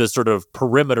the sort of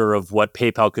perimeter of what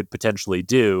PayPal could potentially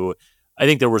do. I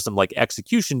think there were some like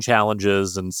execution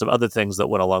challenges and some other things that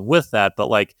went along with that, but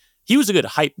like, he was a good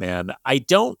hype man. I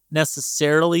don't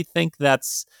necessarily think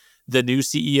that's the new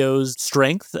CEO's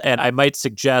strength. And I might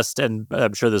suggest, and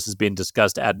I'm sure this is being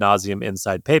discussed ad nauseum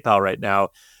inside PayPal right now,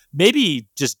 maybe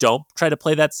just don't try to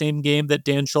play that same game that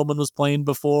Dan Schulman was playing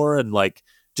before, and like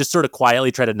just sort of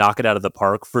quietly try to knock it out of the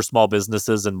park for small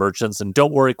businesses and merchants. And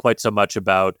don't worry quite so much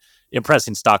about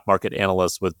impressing stock market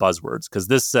analysts with buzzwords, because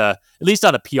this, at least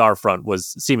on a PR front,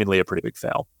 was seemingly a pretty big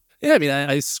fail. Yeah, I mean,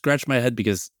 I scratch my head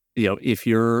because if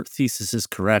your thesis is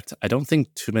correct, I don't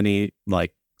think too many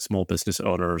like small business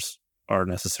owners are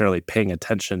necessarily paying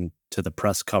attention to the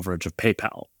press coverage of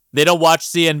PayPal. They don't watch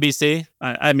CNBC?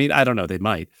 I mean, I don't know. They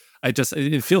might.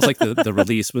 It feels like the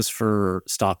release was for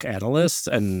stock analysts,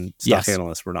 and stock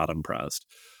analysts were not impressed.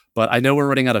 But I know we're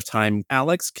running out of time.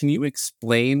 Alex, can you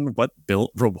explain what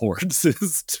Built Rewards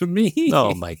is to me?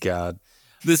 Oh my God.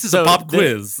 This is a pop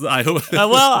quiz. I hope.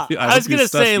 I was going to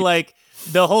say, like,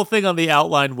 the whole thing on the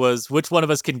outline was which one of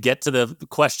us can get to the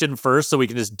question first so we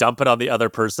can just dump it on the other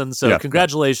person. So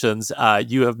congratulations.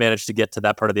 You have managed to get to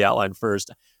that part of the outline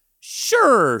first.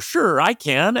 Sure, I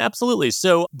can. Absolutely.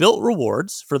 So Built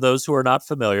Rewards, for those who are not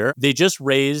familiar, they just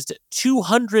raised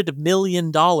 $200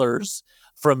 million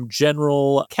from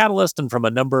General Catalyst and from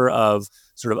a number of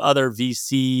sort of other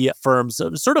VC firms,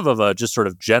 sort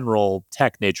of general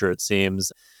tech nature, it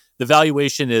seems. The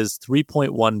valuation is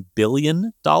 $3.1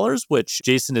 billion, which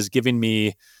Jason is giving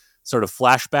me sort of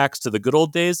flashbacks to the good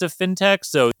old days of fintech.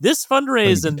 So this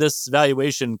fundraise and this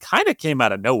valuation kind of came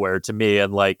out of nowhere to me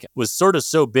and like was sort of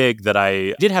so big that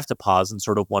I did have to pause and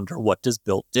sort of wonder, what does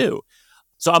Built do?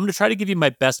 So I'm going to try to give you my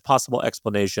best possible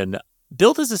explanation.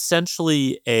 Built is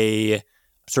essentially a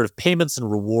sort of payments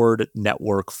and reward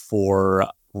network for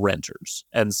renters.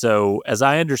 And so as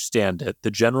I understand it,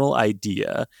 the general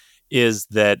idea is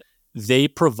that they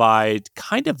provide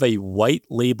kind of a white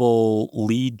label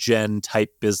lead gen type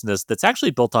business that's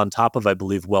actually built on top of, I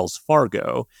believe, Wells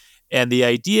Fargo. And the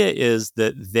idea is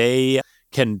that they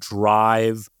can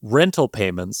drive rental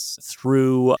payments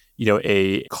through,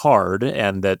 a card,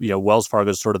 and that, Wells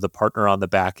Fargo is sort of the partner on the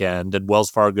back end, and Wells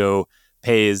Fargo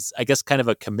pays, I guess, kind of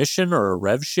a commission or a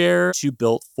rev share to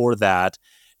Built for that.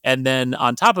 And then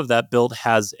on top of that, Built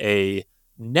has a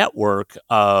network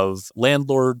of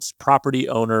landlords, property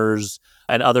owners,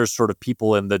 and other sort of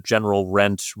people in the general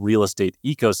rent real estate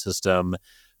ecosystem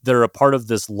that are a part of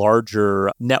this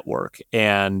larger network.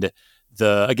 And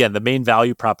the main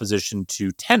value proposition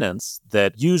to tenants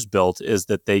that use Built is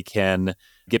that they can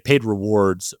get paid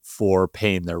rewards for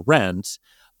paying their rent.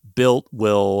 Built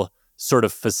will sort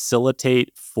of facilitate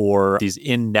for these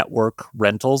in-network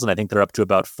rentals, and I think they're up to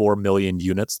about 4 million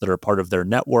units that are part of their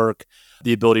network,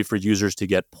 the ability for users to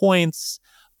get points.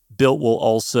 Built will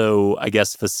also, I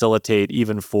guess, facilitate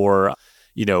even for,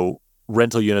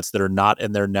 rental units that are not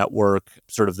in their network,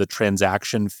 sort of the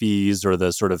transaction fees or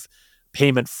the sort of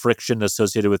payment friction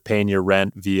associated with paying your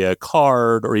rent via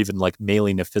card or even like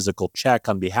mailing a physical check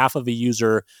on behalf of a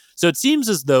user. So it seems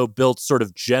as though Built's sort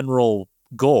of general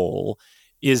goal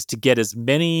is to get as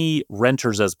many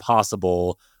renters as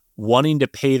possible wanting to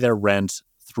pay their rent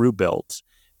through Built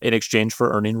in exchange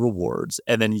for earning rewards,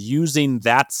 and then using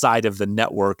that side of the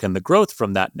network and the growth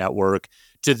from that network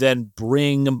to then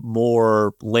bring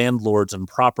more landlords and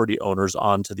property owners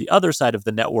onto the other side of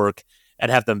the network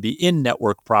and have them be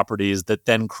in-network properties that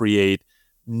then create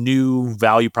new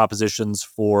value propositions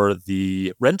for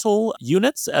the rental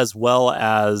units, as well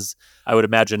as, I would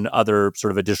imagine, other sort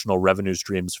of additional revenue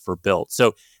streams for Built.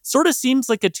 So sort of seems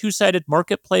like a two-sided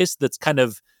marketplace that's kind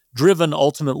of driven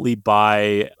ultimately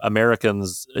by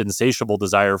Americans' insatiable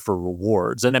desire for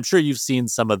rewards. And I'm sure you've seen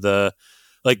some of the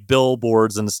like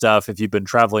billboards and stuff if you've been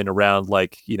traveling around,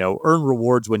 like, earn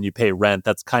rewards when you pay rent.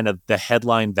 That's kind of the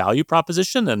headline value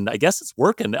proposition. And I guess it's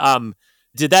working.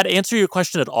 Did that answer your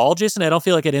question at all, Jason? I don't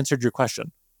feel like it answered your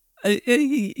question.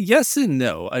 Yes and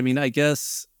no. I mean, I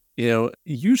guess,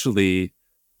 usually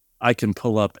I can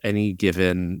pull up any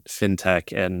given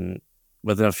fintech and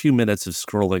within a few minutes of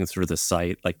scrolling through the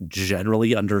site, like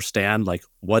generally understand like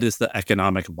what is the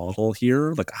economic model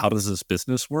here? Like, how does this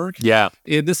business work? Yeah.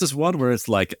 And this is one where it's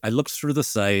like, I looked through the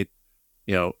site,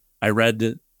 I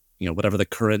read, whatever the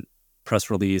current press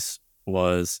release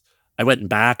was. I went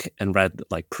back and read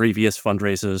like previous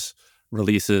fundraisers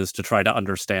releases to try to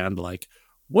understand like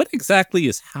what exactly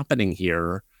is happening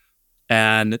here.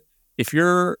 And if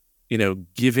you're,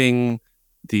 giving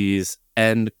these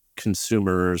end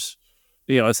consumers,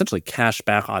 essentially cash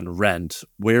back on rent,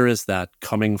 where is that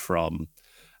coming from?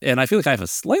 And I feel like I have a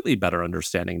slightly better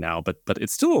understanding now, but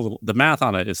it's still the math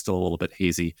on it is still a little bit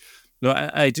hazy.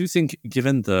 I do think,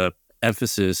 given the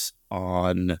emphasis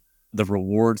on the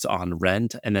rewards on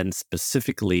rent, and then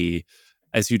specifically,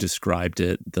 as you described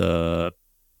it, the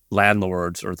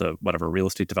landlords or the whatever real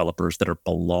estate developers that are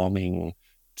belonging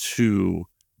to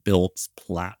Built's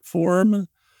platform,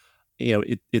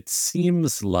 it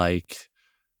seems like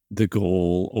the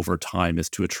goal over time is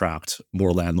to attract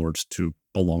more landlords to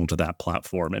belong to that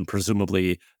platform. And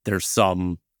presumably there's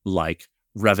some like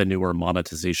revenue or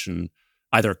monetization,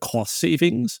 either cost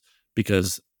savings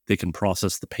because they can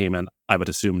process the payment, I would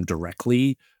assume,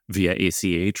 directly via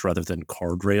ACH rather than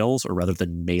card rails or rather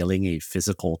than mailing a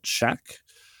physical check.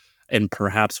 And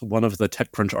perhaps one of the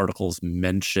TechCrunch articles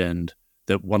mentioned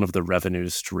that one of the revenue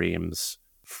streams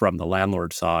from the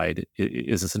landlord side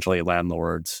is essentially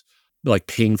landlords like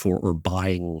paying for or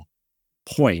buying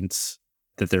points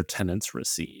that their tenants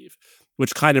receive,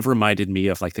 which kind of reminded me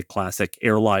of like the classic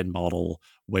airline model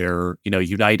where,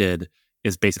 United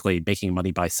is basically making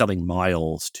money by selling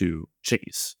miles to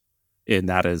Chase. And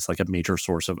that is like a major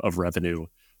source of revenue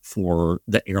for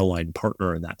the airline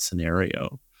partner in that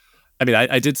scenario. I mean,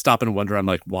 I did stop and wonder, I'm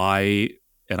like, why?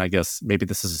 And I guess maybe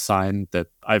this is a sign that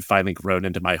I've finally grown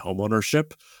into my home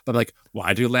ownership. But I'm like,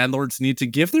 why do landlords need to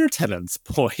give their tenants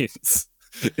points?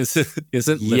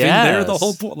 Isn't living there the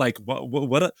whole point? Like,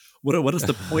 what is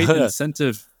the point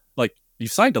incentive? Like, you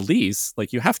signed a lease,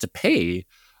 like you have to pay.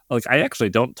 Like, I actually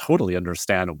don't totally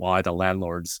understand why the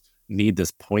landlords need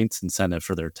this points incentive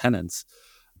for their tenants,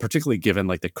 particularly given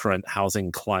like the current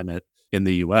housing climate in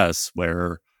the US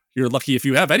where you're lucky if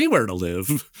you have anywhere to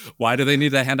live. Why do they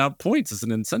need to hand out points as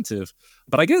an incentive?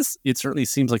 But I guess it certainly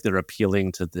seems like they're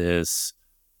appealing to this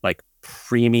like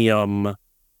premium,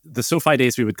 the SoFi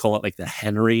days, we would call it like the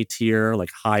Henry tier,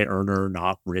 like high earner,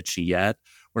 not rich yet,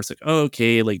 where it's like, oh,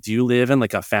 okay, like, do you live in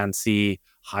like a fancy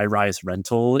high-rise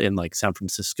rental in like San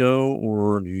Francisco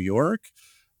or New York?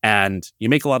 And you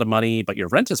make a lot of money, but your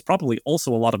rent is probably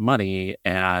also a lot of money.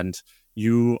 And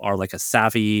you are like a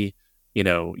savvy,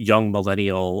 young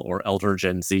millennial or elder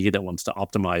Gen Z that wants to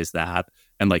optimize that.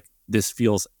 And like, this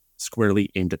feels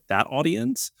squarely aimed at that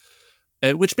audience,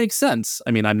 which makes sense.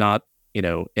 I mean, I'm not,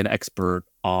 an expert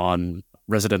on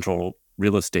residential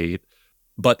real estate,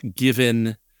 but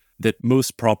given that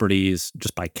most properties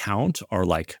just by count are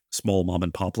like small mom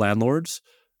and pop landlords,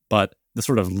 but the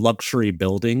sort of luxury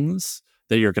buildings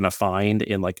that you're going to find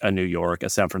in like a New York, a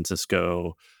San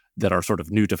Francisco, that are sort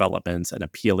of new developments and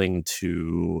appealing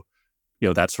to,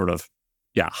 that sort of,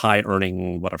 high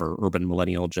earning, whatever, urban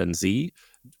millennial Gen Z,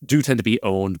 do tend to be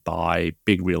owned by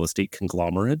big real estate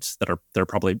conglomerates they're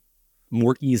probably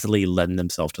more easily lend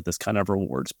themselves to this kind of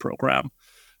rewards program.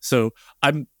 So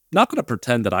I'm not going to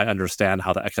pretend that I understand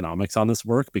how the economics on this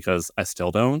work, because I still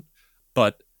don't.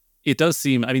 But it does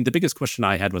seem, I mean, the biggest question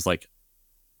I had was like,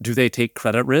 do they take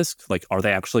credit risk? Like, are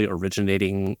they actually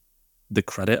originating the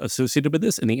credit associated with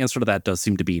this? And the answer to that does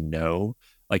seem to be no.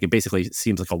 Like, it basically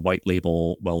seems like a white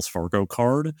label Wells Fargo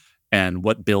card. And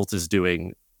what Built is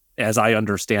doing, as I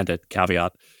understand it,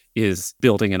 caveat, is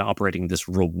building and operating this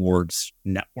rewards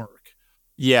network.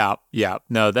 Yeah.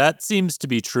 No, that seems to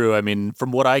be true. I mean,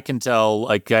 from what I can tell,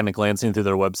 like kind of glancing through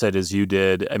their website as you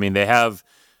did, I mean, they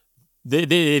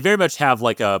very much have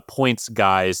like a points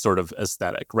guy sort of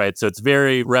aesthetic, right? So it's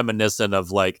very reminiscent of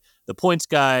like the points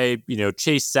guy,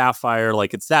 Chase Sapphire,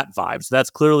 like it's that vibe. So that's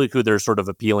clearly who they're sort of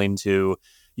appealing to.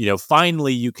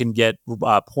 Finally you can get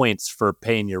points for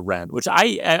paying your rent, which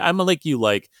I'm like you,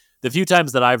 like the few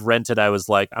times that I've rented, I was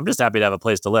like, I'm just happy to have a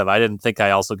place to live. I didn't think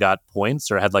I also got points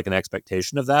or had like an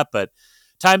expectation of that, but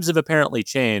times have apparently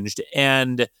changed.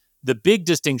 And the big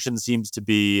distinction seems to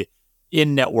be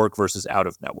in-network versus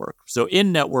out-of-network. So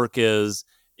in-network is,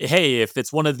 hey, if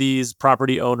it's one of these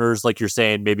property owners, like you're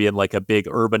saying, maybe in like a big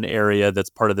urban area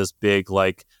that's part of this big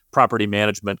like property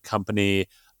management company,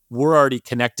 we're already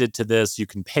connected to this. You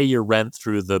can pay your rent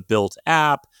through the Built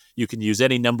app. You can use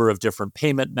any number of different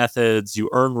payment methods. You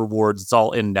earn rewards. It's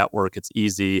all in-network. It's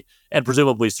easy and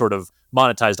presumably sort of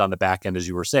monetized on the back end, as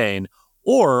you were saying.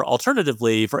 Or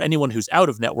alternatively, for anyone who's out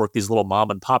of network, these little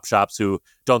mom and pop shops who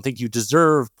don't think you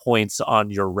deserve points on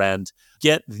your rent,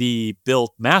 get the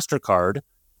Built MasterCard,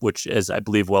 which is, I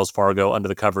believe, Wells Fargo under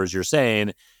the cover, as you're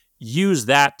saying. Use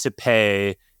that to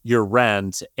pay your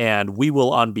rent, and we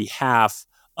will, on behalf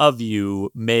of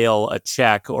you, mail a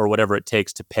check or whatever it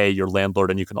takes to pay your landlord,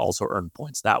 and you can also earn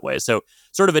points that way. So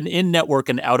sort of an in-network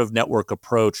and out-of-network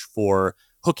approach for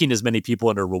hooking as many people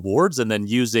into rewards, and then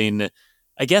using,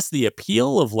 I guess, the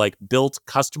appeal of like Built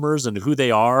customers and who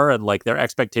they are and like their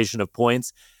expectation of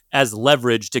points as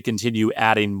leverage to continue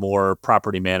adding more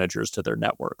property managers to their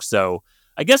network. So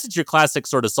I guess it's your classic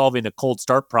sort of solving a cold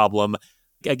start problem.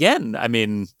 Again, I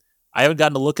mean, I haven't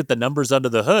gotten to look at the numbers under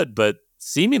the hood, but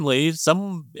seemingly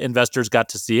some investors got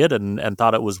to see it and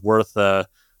thought it was worth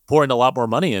pouring a lot more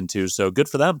money into. So good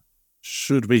for them.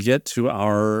 Should we get to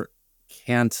our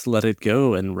can't let it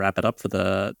go and wrap it up for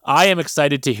the... I am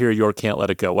excited to hear your can't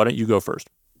let it go. Why don't you go first?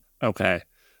 Okay.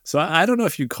 So I don't know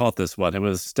if you caught this one. It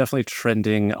was definitely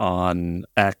trending on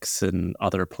X and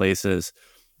other places.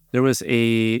 There was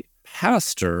a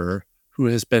pastor who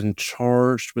has been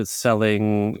charged with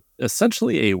selling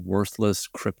essentially a worthless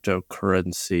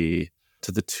cryptocurrency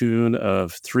to the tune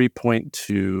of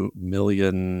 $3.2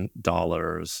 million.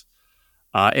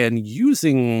 And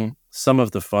using some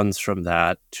of the funds from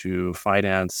that to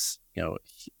finance,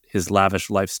 his lavish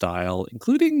lifestyle,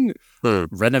 including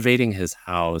renovating his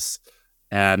house.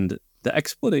 And the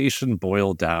explanation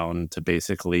boiled down to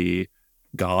basically,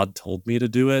 God told me to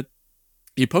do it.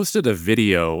 He posted a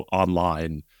video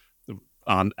online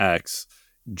on X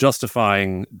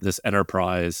justifying this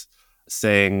enterprise,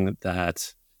 saying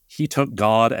that he took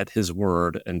God at his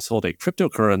word and sold a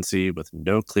cryptocurrency with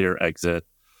no clear exit,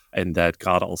 and that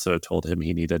God also told him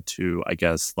he needed to, I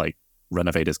guess,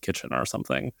 renovate his kitchen or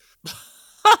something.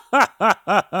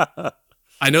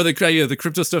 I know the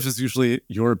crypto stuff is usually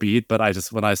your beat, but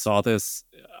when I saw this,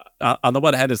 on the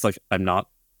one hand, it's I'm not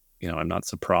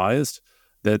surprised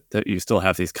that you still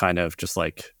have these kind of just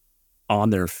on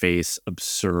their face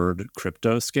absurd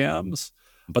crypto scams.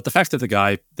 But the fact that the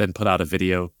guy then put out a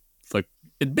video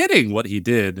admitting what he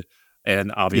did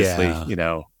and obviously,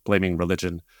 blaming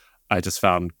religion, I just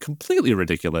found completely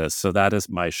ridiculous. So that is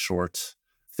my short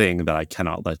thing that I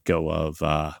cannot let go of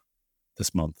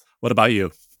this month. What about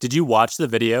you? Did you watch the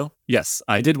video? Yes,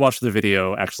 I did watch the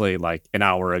video actually an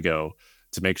hour ago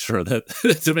to make sure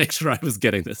I was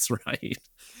getting this right.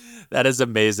 That is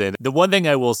amazing. The one thing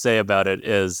I will say about it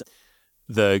is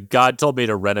the God told me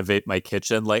to renovate my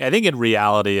kitchen. I think in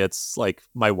reality, it's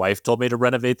my wife told me to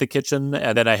renovate the kitchen,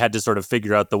 and then I had to sort of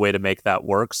figure out the way to make that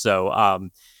work. So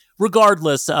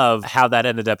regardless of how that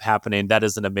ended up happening, that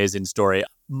is an amazing story.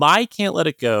 My Can't Let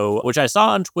It Go, which I saw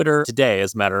on Twitter today,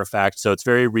 as a matter of fact, so it's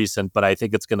very recent, but I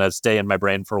think it's going to stay in my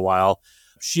brain for a while.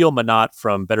 Sheil Manat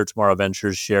from Better Tomorrow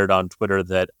Ventures shared on Twitter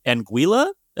that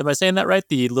Anguilla, am I saying that right?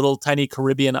 The little tiny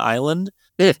Caribbean island,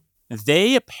 they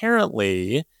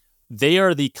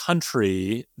are the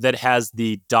country that has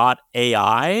the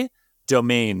 .ai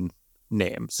domain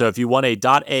name. So if you want a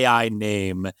 .ai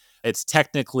name, it's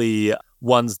technically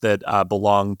ones that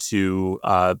belong to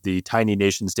the tiny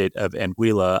nation state of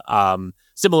Anguilla,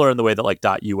 similar in the way that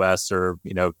 .us or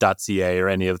 .ca or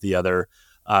any of the other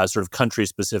sort of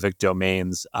country-specific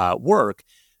domains work.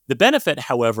 The benefit,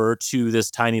 however, to this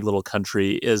tiny little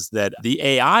country is that the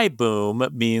AI boom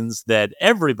means that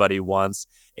everybody wants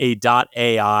a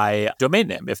 .ai domain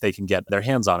name if they can get their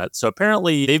hands on it. So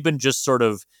apparently they've been just sort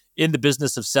of in the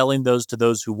business of selling those to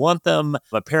those who want them.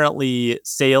 Apparently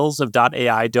sales of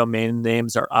 .ai domain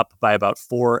names are up by about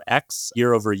 4x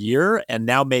year over year and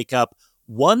now make up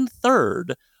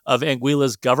 1/3 of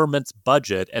Anguilla's government's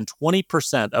budget and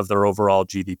 20% of their overall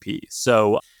GDP.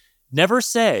 So never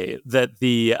say that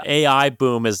the AI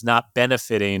boom is not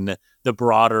benefiting the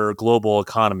broader global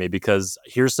economy, because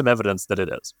here's some evidence that it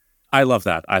is. I love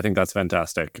that. I think that's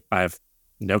fantastic. I have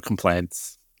no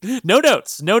complaints. No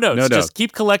notes. Just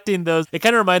keep collecting those. It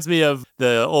kind of reminds me of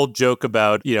the old joke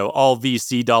about, all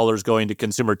VC dollars going to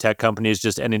consumer tech companies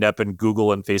just ending up in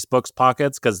Google and Facebook's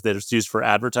pockets because they're used for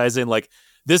advertising.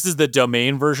 This is the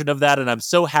domain version of that. And I'm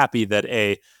so happy that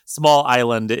a small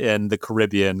island in the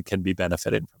Caribbean can be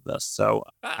benefiting from this. So,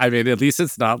 I mean, at least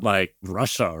it's not like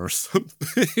Russia or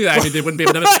something. I mean, they wouldn't be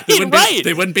able to,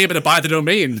 they wouldn't be able to buy the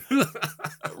domain.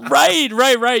 Right.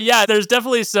 Yeah, there's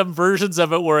definitely some versions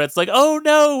of it where it's oh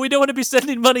no, we don't want to be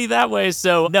sending money that way.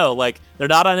 So no, they're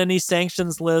not on any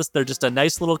sanctions list. They're just a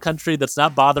nice little country that's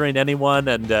not bothering anyone.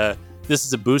 And this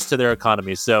is a boost to their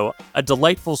economy. So a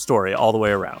delightful story all the way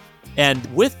around. And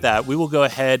with that, we will go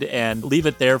ahead and leave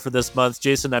it there for this month.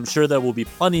 Jason, I'm sure there will be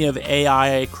plenty of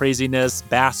AI craziness,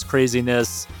 BaaS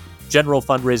craziness, general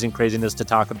fundraising craziness to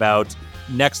talk about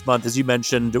next month. As you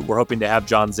mentioned, we're hoping to have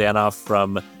John Zanoff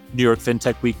from New York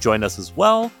Fintech Week join us as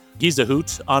well. He's a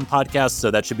hoot on podcasts, so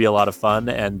that should be a lot of fun.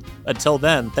 And until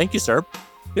then, thank you, sir.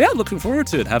 Yeah, looking forward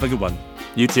to it. Have a good one.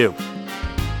 You too.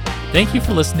 Thank you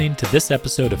for listening to this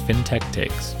episode of Fintech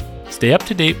Takes. Stay up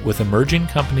to date with emerging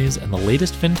companies and the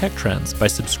latest fintech trends by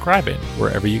subscribing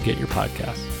wherever you get your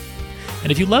podcasts.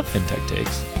 And if you love Fintech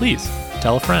Takes, please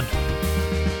tell a friend.